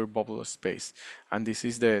have your bubble of space. And this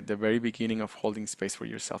is the very beginning of holding space for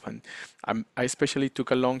yourself. And I especially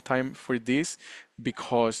took a long time for this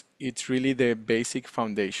because it's really the basic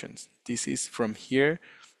foundations. This is from here,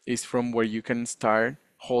 is from where you can start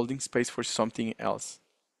holding space for something else.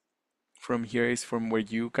 From here is from where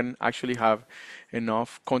you can actually have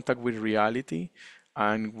enough contact with reality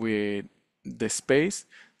and with the space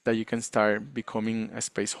that you can start becoming a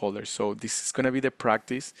space holder. So this is going to be the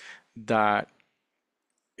practice that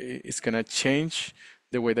is going to change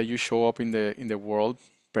the way that you show up in the world.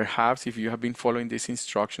 Perhaps if you have been following these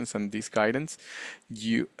instructions and this guidance,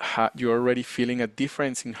 you're already feeling a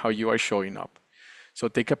difference in how you are showing up. So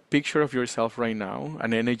take a picture of yourself right now,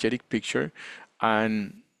 an energetic picture,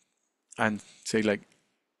 and say like,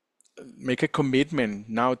 make a commitment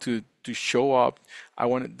now to show up. I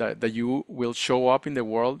want that you will show up in the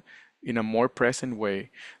world in a more present way,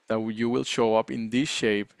 that you will show up in this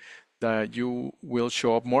shape, that you will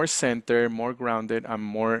show up more centered, more grounded, and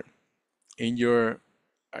more in your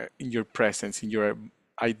presence, in your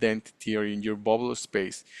identity, or in your bubble of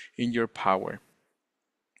space, in your power.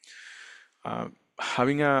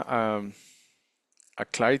 Having a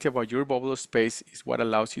clarity about your bubble of space is what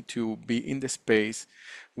allows you to be in the space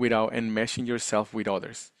without enmeshing yourself with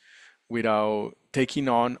others, without taking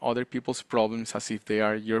on other people's problems as if they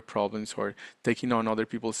are your problems, or taking on other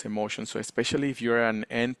people's emotions. So especially if you're an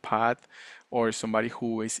empath or somebody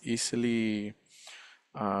who is easily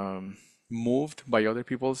um, moved by other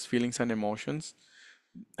people's feelings and emotions,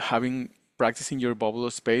 having practicing your bubble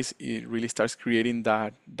of space, it really starts creating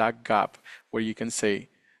that gap where you can say,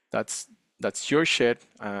 that's that's your shit,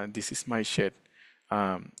 this is my shit,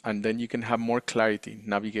 and then you can have more clarity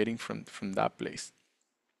navigating from that place.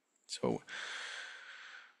 So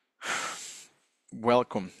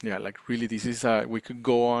welcome. Yeah, like really, this is we could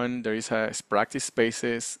go on. There is a practice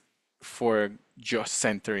spaces for just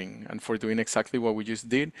centering and for doing exactly what we just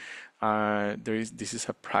did. This is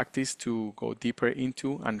a practice to go deeper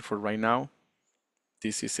into, and for right now,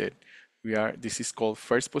 this is it. This is called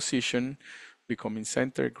first position, becoming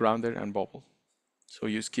centered, grounded, and bubble. So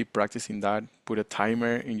you just keep practicing that. Put a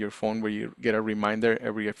timer in your phone where you get a reminder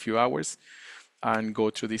every few hours, and go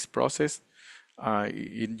through this process.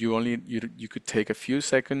 You could take a few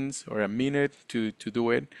seconds or a minute to do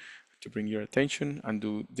it, to bring your attention and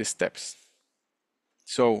do the steps.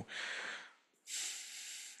 So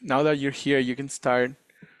now that you're here, you can start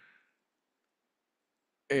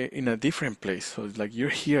in a different place. So it's like you're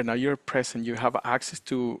here now, you're present, you have access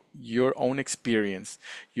to your own experience.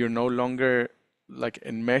 You're no longer like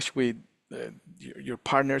enmeshed with your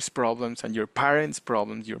partner's problems and your parents'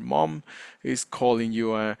 problems. Your mom is calling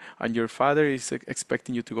you, and your father is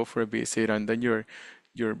expecting you to go for a visit, and then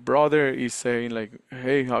your brother is saying like,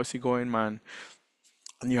 "Hey, how's it going, man?"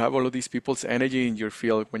 And you have all of these people's energy in your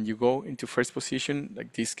field. When you go into first position,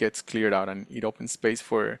 like this gets cleared out, and it opens space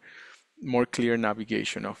for more clear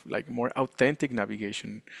navigation, of like more authentic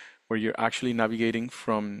navigation, where you're actually navigating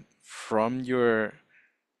from your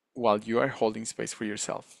while you are holding space for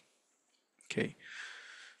yourself. Okay,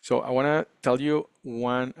 so I want to tell you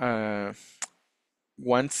one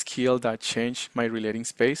skill that changed my relating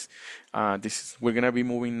space. We're gonna be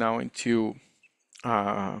moving now into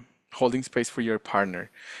uh, holding space for your partner,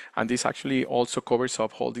 and this actually also covers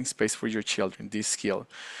up holding space for your children. This skill,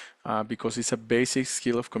 because it's a basic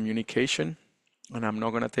skill of communication, and I'm not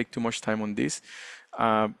going to take too much time on this.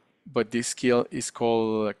 Uh, but this skill is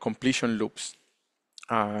called completion loops,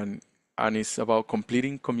 and it's about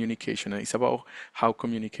completing communication. And it's about how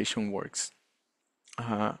communication works.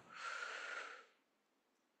 Uh,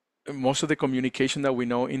 Most of the communication that we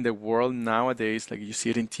know in the world nowadays, like you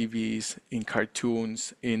see it in TVs, in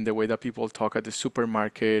cartoons, in the way that people talk at the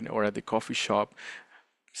supermarket or at the coffee shop,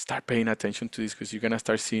 start paying attention to this because you're gonna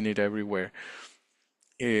start seeing it everywhere.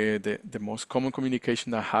 The most common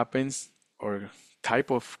communication that happens, or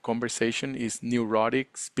type of conversation, is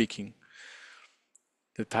neurotic speaking.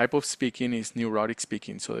 The type of speaking is neurotic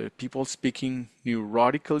speaking. So the people speaking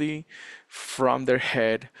neurotically from their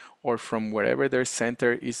head or from wherever their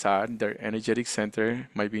center is at, their energetic center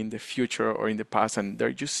might be in the future or in the past, and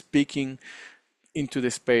they're just speaking into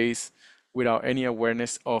the space without any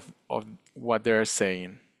awareness of what they're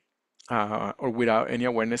saying, or without any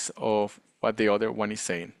awareness of what the other one is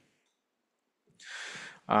saying.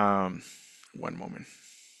 Um, One moment.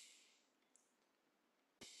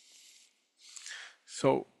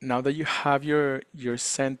 So now that you have your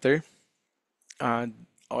center, uh,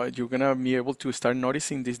 you're gonna be able to start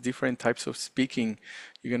noticing these different types of speaking.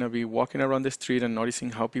 You're gonna be walking around the street and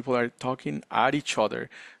noticing how people are talking at each other.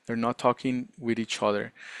 They're not talking with each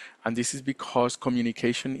other, and this is because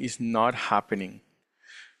communication is not happening.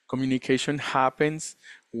 Communication happens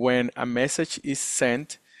when a message is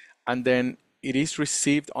sent, and then it is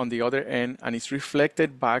received on the other end, and it's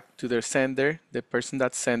reflected back to the sender, the person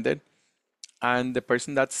that sent it, and the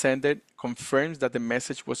person that sent it confirms that the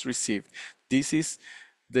message was received. This is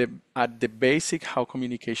at the basic how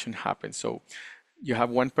communication happens. So you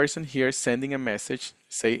have one person here sending a message,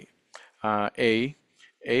 say A,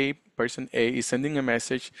 Person A is sending a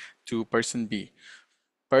message to person B.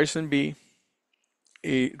 Person B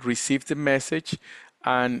receives the message,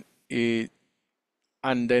 and it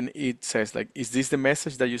and then it says like, is this the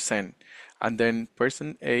message that you sent? And then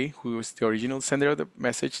person A, who is the original sender of the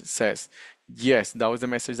message, says, yes, that was the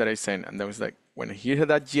message that I sent. And that was like, when he heard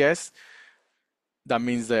that yes, that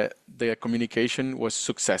means that the communication was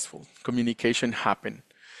successful. Communication happened.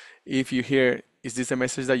 If you hear, is this the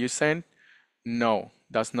message that you sent? No,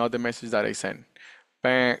 that's not the message that I sent.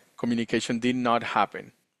 Communication did not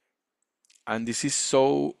happen. And this is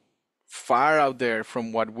so far out there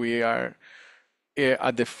from what we are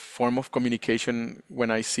at the form of communication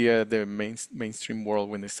when I see the mainstream world,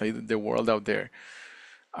 when they say the world out there.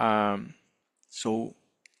 Um, so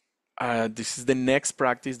this is the next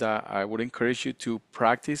practice that I would encourage you to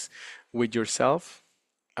practice with yourself,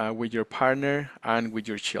 with your partner, and with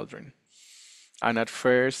your children. And at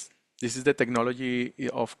first, this is the technology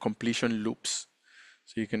of completion loops.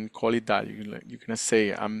 So you can call it that. You can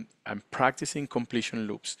say, I'm practicing completion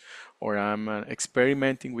loops, or I'm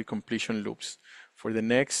experimenting with completion loops. For the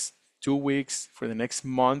next 2 weeks, for the next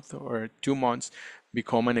month or 2 months,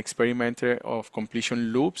 become an experimenter of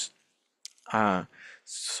completion loops, uh,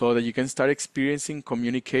 so that you can start experiencing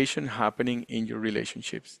communication happening in your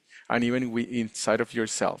relationships and even inside of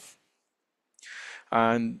yourself.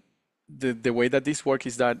 And the way that this works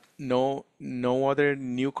is that no other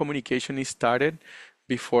new communication is started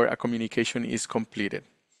before a communication is completed.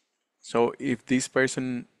 So if this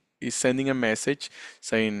person is sending a message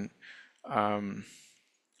saying, um,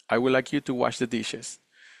 I would like you to wash the dishes,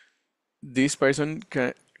 this person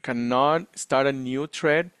cannot start a new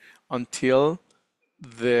thread until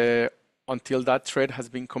the until that thread has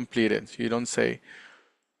been completed. So you don't say,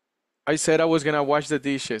 I said I was gonna wash the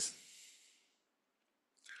dishes.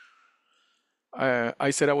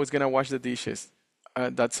 I said I was gonna wash the dishes.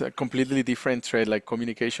 That's a completely different thread. Like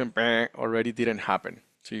communication already didn't happen.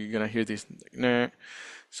 So you're gonna hear this. Nah.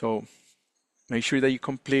 So make sure that you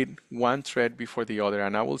complete one thread before the other.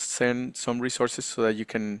 And I will send some resources so that you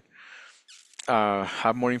can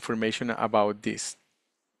have more information about this.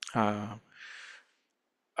 Uh,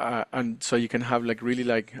 and so you can have like really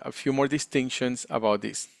like a few more distinctions about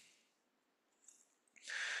this.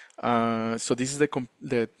 So this is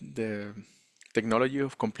the technology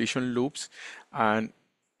of completion loops, and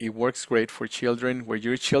it works great for children. Where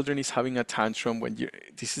your children is having a tantrum,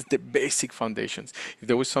 this is the basic foundations. If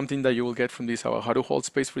there was something that you will get from this about how to hold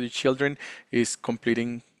space for your children, is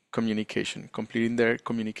completing their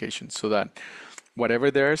communication, so that whatever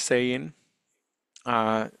they're saying,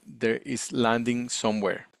 there is landing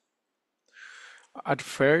somewhere. At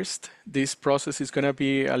first, this process is going to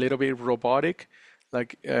be a little bit robotic.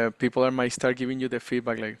 Like people might start giving you the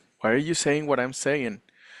feedback, like, why are you saying what I'm saying?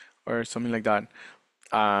 Or something like that.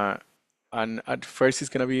 Uh, and at first, it's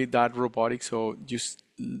going to be that robotic. So just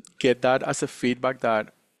get that as a feedback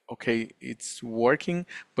that, okay, it's working,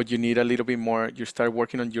 but you need a little bit more. You start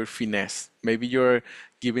working on your finesse. Maybe you're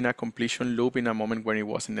giving a completion loop in a moment when it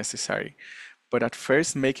wasn't necessary. But at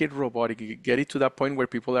first, make it robotic. Get it to that point where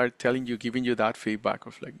people are telling you, giving you that feedback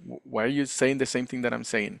of like, why are you saying the same thing that I'm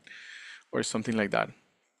saying? Or something like that.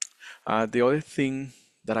 The other thing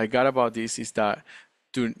that I got about this is that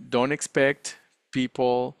don't expect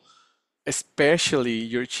people, especially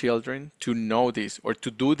your children, to know this or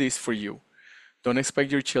to do this for you. Don't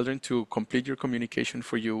expect your children to complete your communication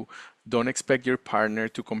for you. Don't expect your partner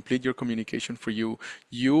to complete your communication for you.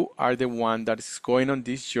 You are the one that is going on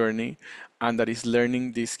this journey and that is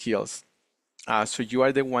learning these skills. So you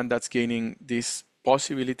are the one that's gaining this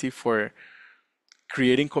possibility for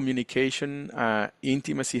creating communication,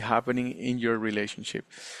 intimacy happening in your relationship.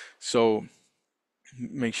 So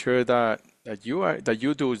make sure that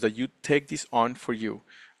you take this on for you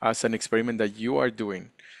as an experiment that you are doing.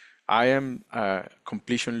 I am a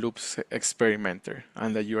completion loops experimenter,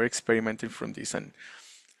 and that you're experimenting from this.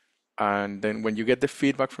 And then when you get the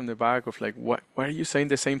feedback from the back of like, why are you saying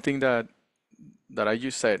the same thing that I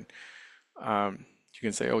just said? You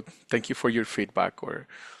can say, oh, thank you for your feedback, or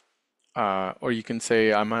you can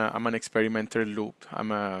say, I'm an experimenter loop.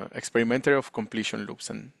 I'm a experimenter of completion loops,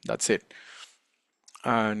 and that's it.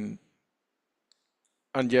 And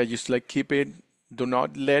and yeah, just like keep it. Do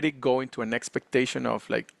not let it go into an expectation of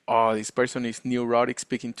like, oh, this person is neurotic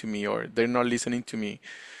speaking to me, or they're not listening to me.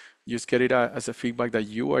 Just get it as a feedback that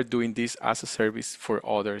you are doing this as a service for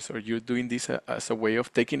others, or you're doing this as a way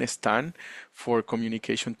of taking a stand for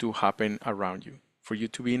communication to happen around you, for you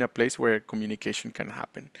to be in a place where communication can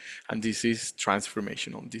happen. And this is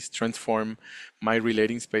transformational. This transform my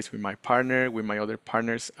relating space with my partner, with my other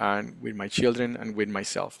partners, and with my children, and with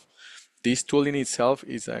myself. This tool in itself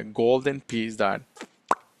is a golden piece that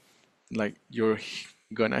like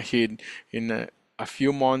gonna hit in a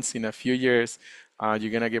few months, in a few years.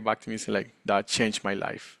 You're gonna get back to me and say like that changed my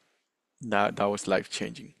life. That was life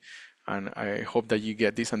changing. And I hope that you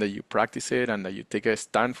get this and that you practice it and that you take a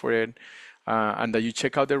stand for it, and that you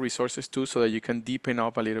check out the resources too so that you can deepen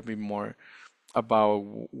up a little bit more about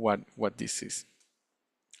what this is.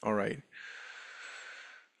 All right.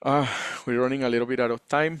 Uh, we're running a little bit out of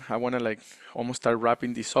time. I want to like almost start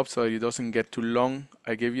wrapping this up so that it doesn't get too long.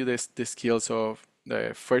 I gave you the skills of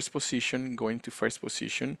the first position, going to first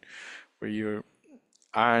position, where you're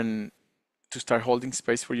and to start holding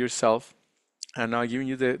space for yourself. And now giving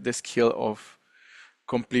you the skill of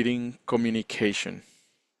completing communication.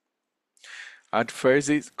 At first,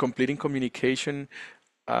 it's completing communication.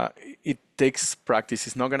 Uh, it takes practice.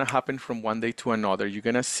 It's not gonna happen from one day to another. You're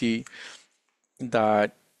gonna see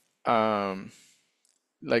that, um,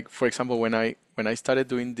 like for example, when I started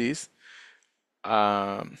doing this,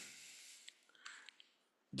 um,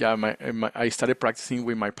 yeah, I started practicing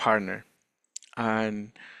with my partner,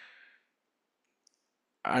 and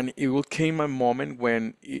it will came a moment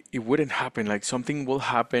when it wouldn't happen. Like something will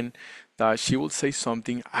happen that she will say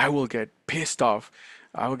something, I will get pissed off,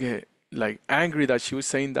 I will get like angry that she was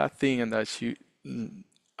saying that thing and that she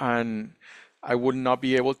and I would not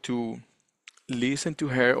be able to listen to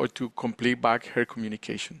her or to complete back her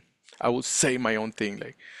communication. I will say my own thing,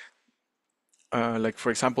 like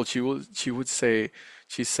for example, she would say,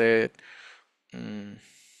 she said, mm,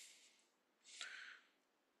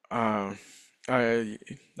 uh,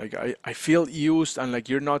 I feel used and like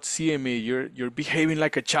you're not seeing me. You're behaving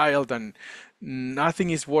like a child and nothing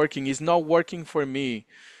is working. It's not working for me,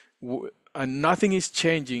 and nothing is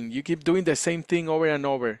changing. You keep doing the same thing over and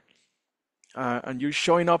over, and you're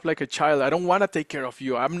showing up like a child. I don't want to take care of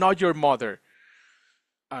you. I'm not your mother.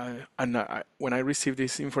 When I received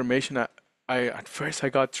this information, I at first I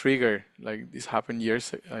got triggered. Like this happened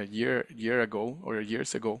a year ago or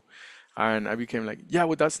years ago, and I became like, yeah,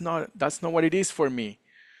 well, that's not what it is for me.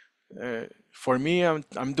 For me,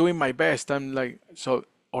 I'm doing my best. I'm like, so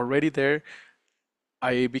already there,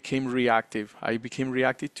 I became reactive. I became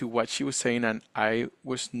reactive to what she was saying, and I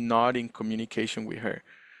was not in communication with her.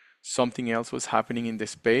 Something else was happening in the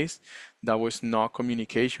space that was not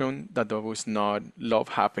communication, that was not love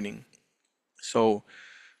happening. So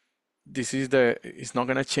it's not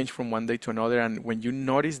gonna change from one day to another. And when you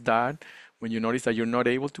notice that, when you notice that you're not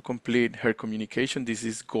able to complete her communication, this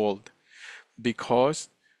is gold because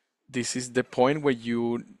this is the point where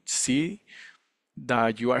you see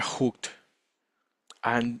that you are hooked.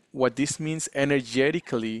 And what this means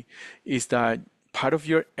energetically is that part of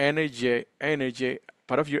your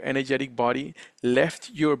part of your energetic body left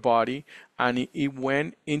your body and it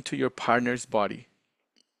went into your partner's body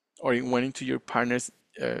or it went into your partner's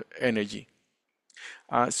energy.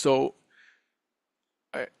 So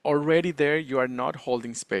already there, you are not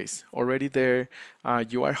holding space. Already there,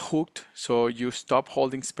 you are hooked. So you stop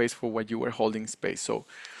holding space for what you were holding space. So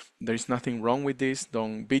there's nothing wrong with this.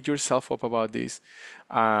 Don't beat yourself up about this.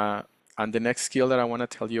 Uh, and the next skill that I want to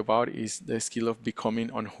tell you about is the skill of becoming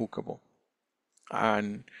unhookable.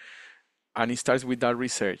 And it starts with that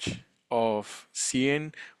research of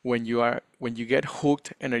seeing when you get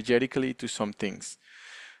hooked energetically to some things.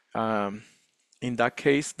 Um, in that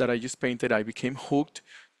case that I just painted, I became hooked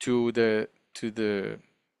to to the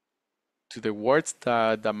the words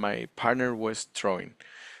that my partner was throwing.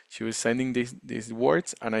 She was sending these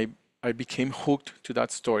words, and I became hooked to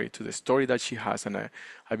that story, to the story that she has, and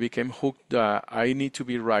I became hooked that I need to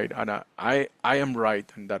be right, and I am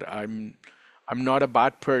right, and that I'm not a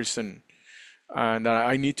bad person, and that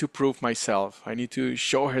I need to prove myself. I need to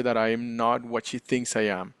show her that I am not what she thinks I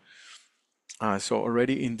am. So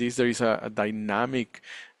already in this there is a dynamic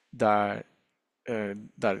that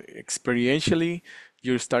that experientially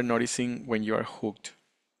you start noticing when you are hooked,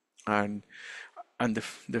 and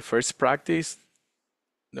the first practice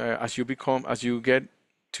as you get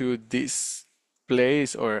to this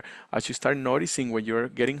place or as you start noticing when you're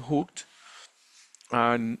getting hooked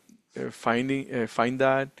and find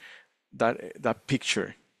that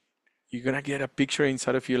picture, you're gonna get a picture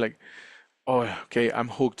inside of you like, oh, okay, I'm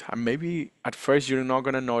hooked. And maybe at first you're not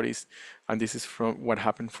gonna notice, and this is from what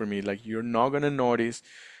happened for me. Like you're not gonna notice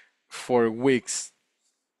for weeks.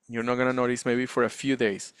 You're not gonna notice maybe for a few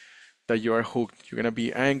days that you are hooked. You're gonna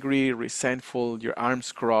be angry, resentful, your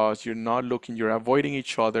arms crossed, you're not looking, you're avoiding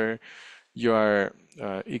each other, you are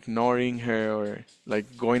ignoring her or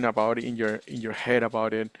like going about it in your head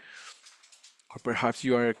about it, or perhaps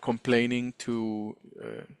you are complaining to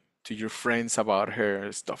your friends about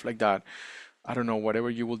her, stuff like that. I don't know, whatever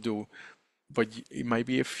you will do, but it might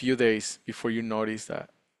be a few days before you notice that,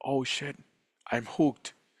 oh shit, I'm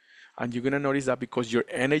hooked. And you're gonna notice that because your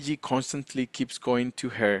energy constantly keeps going to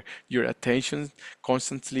her, your attention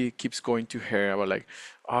constantly keeps going to her about like,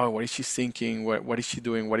 oh, what is she thinking? What is she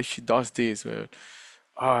doing? What if she does this? Well,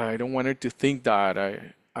 oh, I don't want her to think that.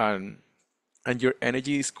 And your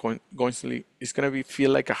energy is constantly, it's gonna be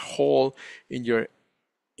feel like a hole in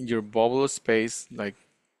your bubble of space, like,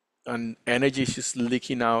 and energy is just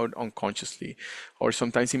leaking out unconsciously, or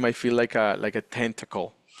sometimes it might feel like a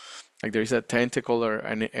tentacle, like there's a tentacle or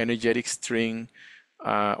an energetic string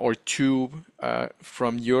or tube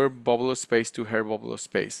from your bubble of space to her bubble of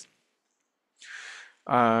space.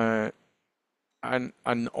 Uh,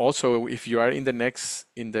 and also, if you are in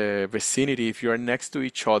the vicinity, if you are next to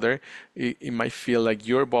each other, it might feel like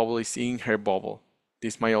your bubble is in her bubble.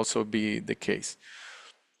 This might also be the case.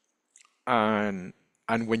 And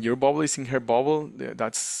and when your bubble is in her bubble,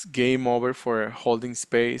 that's game over for holding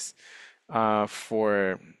space,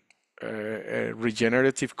 for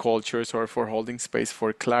regenerative cultures, or for holding space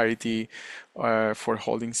for clarity, for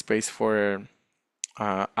holding space for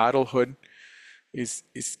adulthood. Is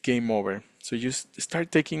game over. So you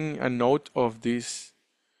start taking a note of these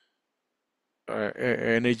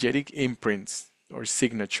energetic imprints or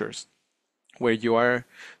signatures where you are,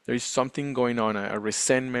 there is something going on, a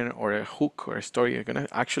resentment or a hook or a story. You're gonna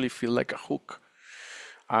actually feel like a hook,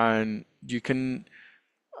 and you can.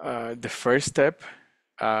 The first step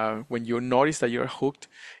when you notice that you're hooked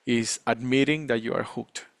is admitting that you are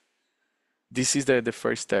hooked. This is the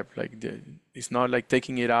first step. Like it's not like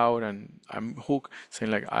taking it out and I'm hooked,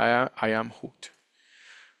 saying like I am hooked.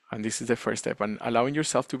 And this is the first step. And allowing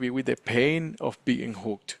yourself to be with the pain of being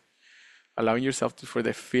hooked. Allowing yourself to, for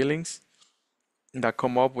the feelings that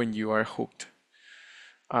come up when you are hooked.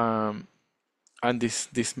 Um, and this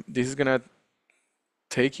is gonna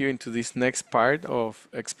take you into this next part of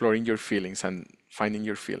exploring your feelings and finding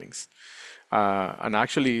your feelings. And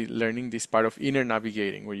actually learning this part of inner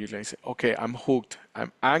navigating where you like say, okay, I'm hooked.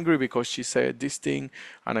 I'm angry because she said this thing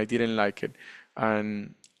and I didn't like it.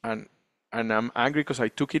 And and and I'm angry because I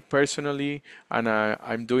took it personally and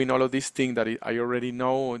I'm doing all of these things that I already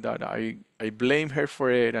know that I blame her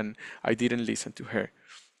for it and I didn't listen to her.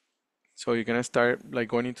 So you're gonna start like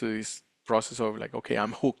going into this process of like, okay,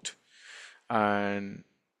 I'm hooked. And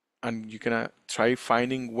you're gonna try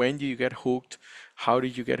finding when you get hooked, how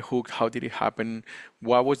did you get hooked, how did it happen,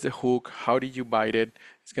 what was the hook, how did you bite it.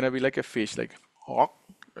 It's gonna be like a fish, like oh,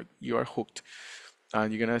 like you are hooked,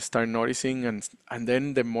 and you're gonna start noticing, and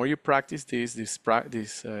then the more you practice this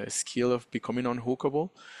skill of becoming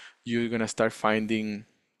unhookable, you're gonna start finding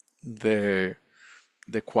the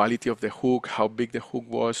the quality of the hook, how big the hook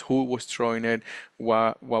was, who was throwing it,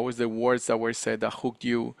 what was the words that were said that hooked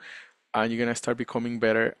you, and you're gonna start becoming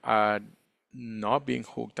better at not being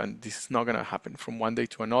hooked. And this is not gonna happen from one day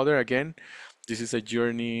to another. Again, this is a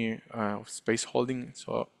journey of space holding.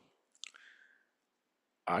 So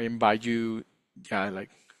I invite you, yeah, like,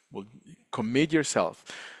 well, commit yourself,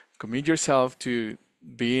 commit yourself to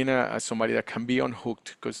being a somebody that can be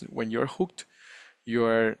unhooked. Because when you're hooked, you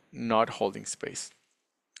are not holding space.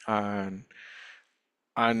 And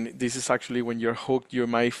And this is actually when you're hooked, you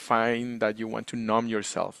might find that you want to numb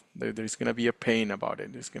yourself. There's going to be a pain about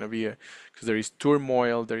it. There's going to be a, because there is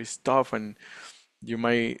turmoil, there is stuff, and you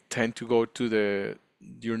might tend to go to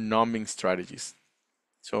your numbing strategies.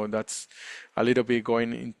 So that's a little bit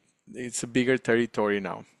going in, it's a bigger territory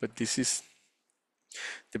now. But this is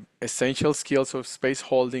the essential skills of space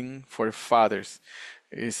holding for fathers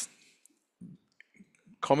is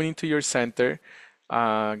coming into your center,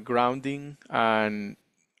 grounding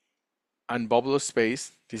and bubble of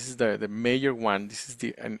space. This is the major one. This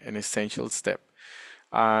is an essential step.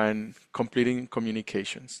 And completing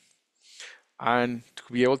communications. And to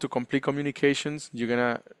be able to complete communications, you're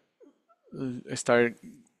gonna start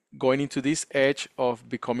going into this edge of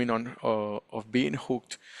becoming on of being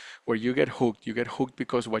hooked, where you get hooked. You get hooked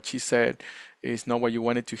because what she said is not what you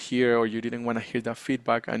wanted to hear, or you didn't want to hear that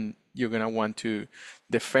feedback, and you're gonna want to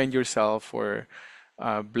defend yourself or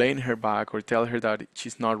blame her back or tell her that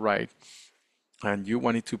she's not right, and you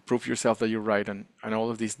wanted to prove yourself that you're right, and all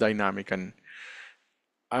of this dynamic, and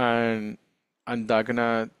and that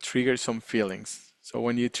gonna trigger some feelings. So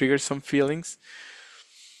when you trigger some feelings,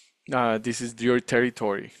 this is your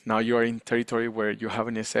territory. Now you are in territory where you have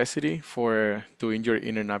a necessity for doing your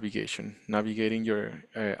inner navigation, navigating your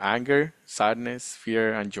anger, sadness,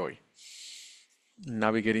 fear, and joy.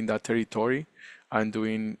 Navigating that territory and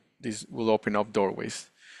doing this will open up doorways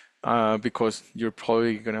because you're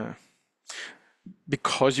probably gonna,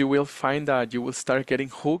 because you will find that you will start getting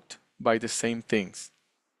hooked, by the same things.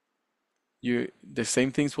 The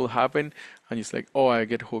same things will happen, and it's like, oh, I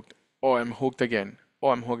get hooked. Oh, I'm hooked again. Oh,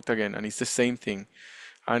 I'm hooked again, and it's the same thing.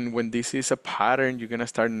 And when this is a pattern, you're gonna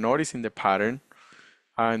start noticing the pattern,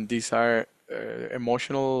 and these are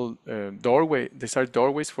emotional doorway. These are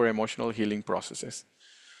doorways for emotional healing processes.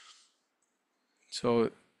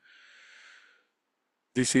 So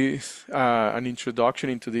this is an introduction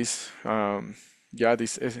into this, yeah,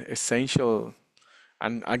 this essential,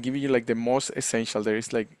 and I'll give you like the most essential. There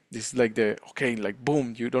is like this is like the okay, like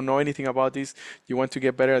boom, you don't know anything about this. You want to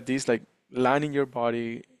get better at this, like land in your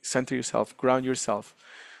body, center yourself, ground yourself,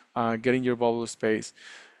 get in your bubble space,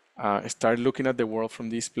 start looking at the world from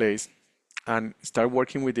this place, and start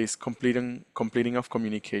working with this completing of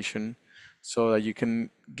communication so that you can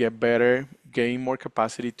get better, gain more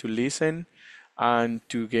capacity to listen, and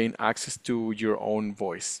to gain access to your own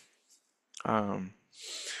voice. Um,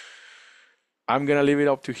 I'm gonna leave it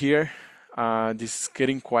up to here. This is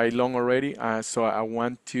getting quite long already, so I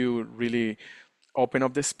want to really open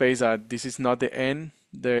up the space that this is not the end.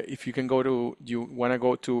 If you can go to, you want to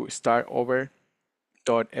go to startover.xyz,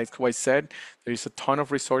 there is a ton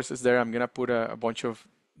of resources there. I'm gonna put a bunch of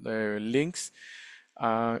links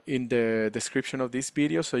in the description of this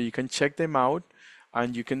video so you can check them out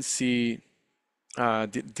and you can see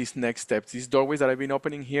these next steps, these doorways that I've been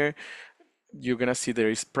opening here. You're gonna see there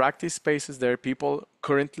is practice spaces. There are people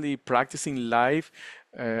currently practicing live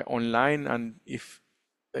online, and if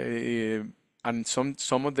and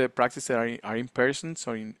some of the practices are in person,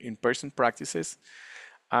 so in-person practices,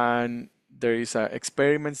 and there is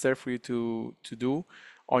experiments there for you to do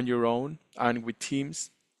on your own and with teams,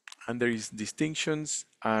 and there is distinctions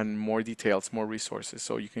and more details, more resources,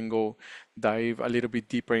 so you can go dive a little bit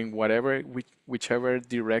deeper in whichever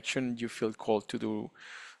direction you feel called to do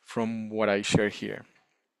from what I share here.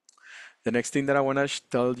 The next thing that I want to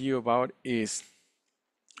tell you about is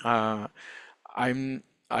uh, I'm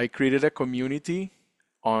I created a community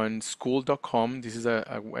on school.com. This is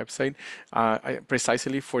a website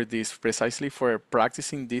precisely for this, precisely for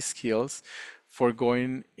practicing these skills, for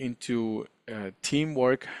going into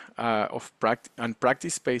teamwork of practice and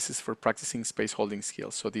practice spaces for practicing space holding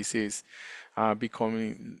skills. So this is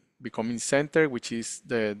becoming center, which is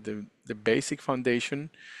the basic foundation,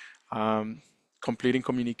 um, completing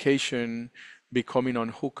communication, becoming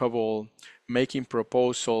unhookable, making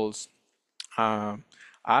proposals, uh,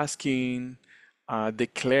 asking,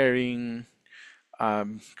 declaring,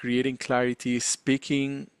 creating clarity,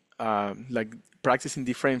 speaking, like practicing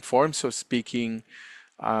different forms of speaking.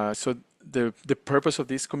 So the purpose of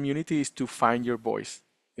this community is to find your voice.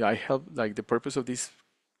 Yeah, I help, like the purpose of this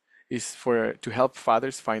is for to help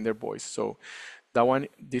fathers find their voice. So that one,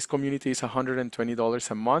 this community is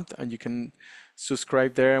 $120 a month, and you can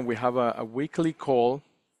subscribe there. And we have a weekly call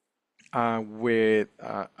with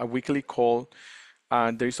a weekly call,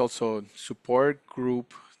 and there is also support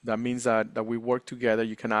group. That means that we work together.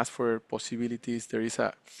 You can ask for possibilities. There's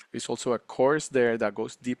also a course there that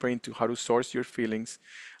goes deeper into how to source your feelings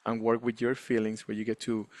and work with your feelings, where you get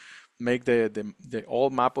to make the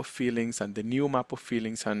old map of feelings and the new map of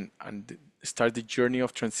feelings, and start the journey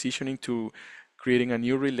of transitioning to creating a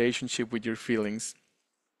new relationship with your feelings.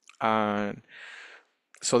 And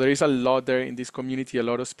so there is a lot there in this community, a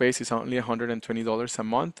lot of space. It's only $120 a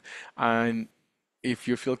month. And if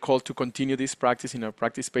you feel called to continue this practice in our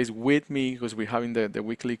practice space with me, because we're having the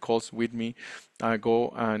weekly calls with me, go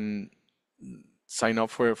and sign up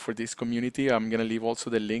for this community. I'm gonna leave also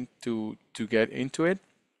the link to get into it.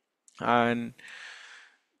 And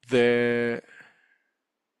the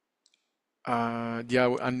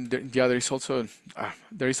yeah, and yeah, there is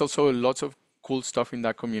also lots of cool stuff in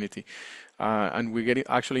that community. And we get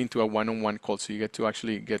actually into a one-on-one call, so you get to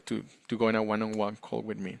actually to go in a one-on-one call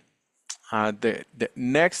with me. The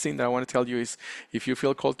next thing that I want to tell you is, if you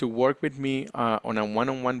feel called to work with me on a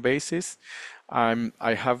one-on-one basis,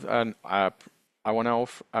 I have an I want to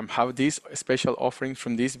have these special offerings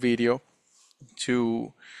from this video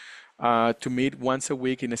to meet once a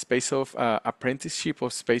week in a space of apprenticeship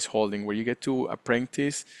of space holding, where you get to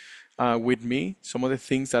apprentice with me some of the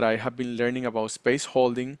things that I have been learning about space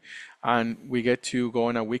holding, and we get to go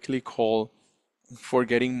on a weekly call for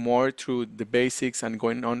getting more through the basics and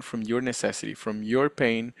going on from your necessity, from your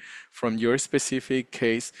pain, from your specific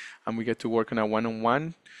case, and we get to work on a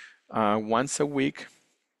one-on-one once a week,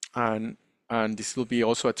 and this will be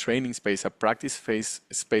also a training space, a practice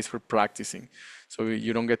space for practicing. So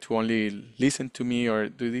you don't get to only listen to me or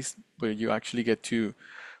do this, but you actually get to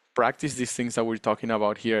practice these things that we're talking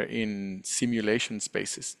about here in simulation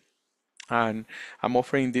spaces. And I'm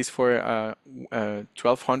offering this for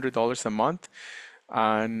 $1,200 a month.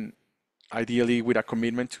 And ideally with a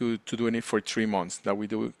commitment to doing it for 3 months, that we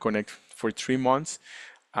do connect for 3 months.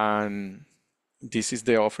 And this is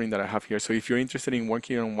the offering that I have here. So if you're interested in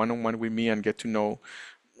working on one-on-one with me and get to know,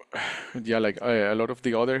 yeah, like a lot of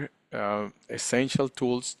the other essential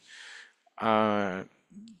tools, uh,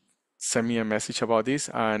 send me a message about this,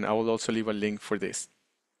 and I will also leave a link for this.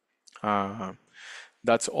 Uh,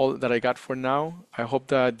 that's all that I got for now. I hope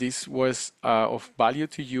that this was of value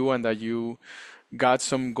to you and that you got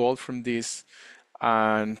some gold from this.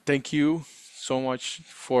 And thank you so much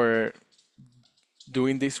for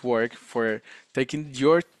doing this work, for taking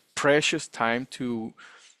your precious time to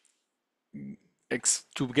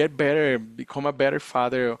get better, become a better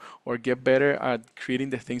father, or get better at creating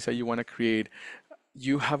the things that you want to create.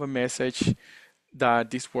 You have a message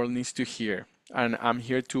that this world needs to hear, and I'm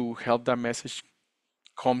here to help that message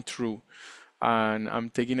come true. And I'm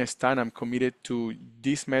taking a stand. I'm committed to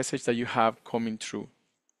this message that you have coming true.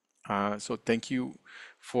 So thank you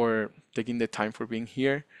for taking the time for being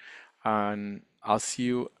here, and I'll see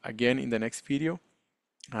you again in the next video.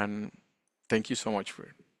 And thank you so much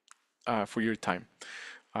for your time.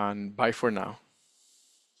 And bye for now.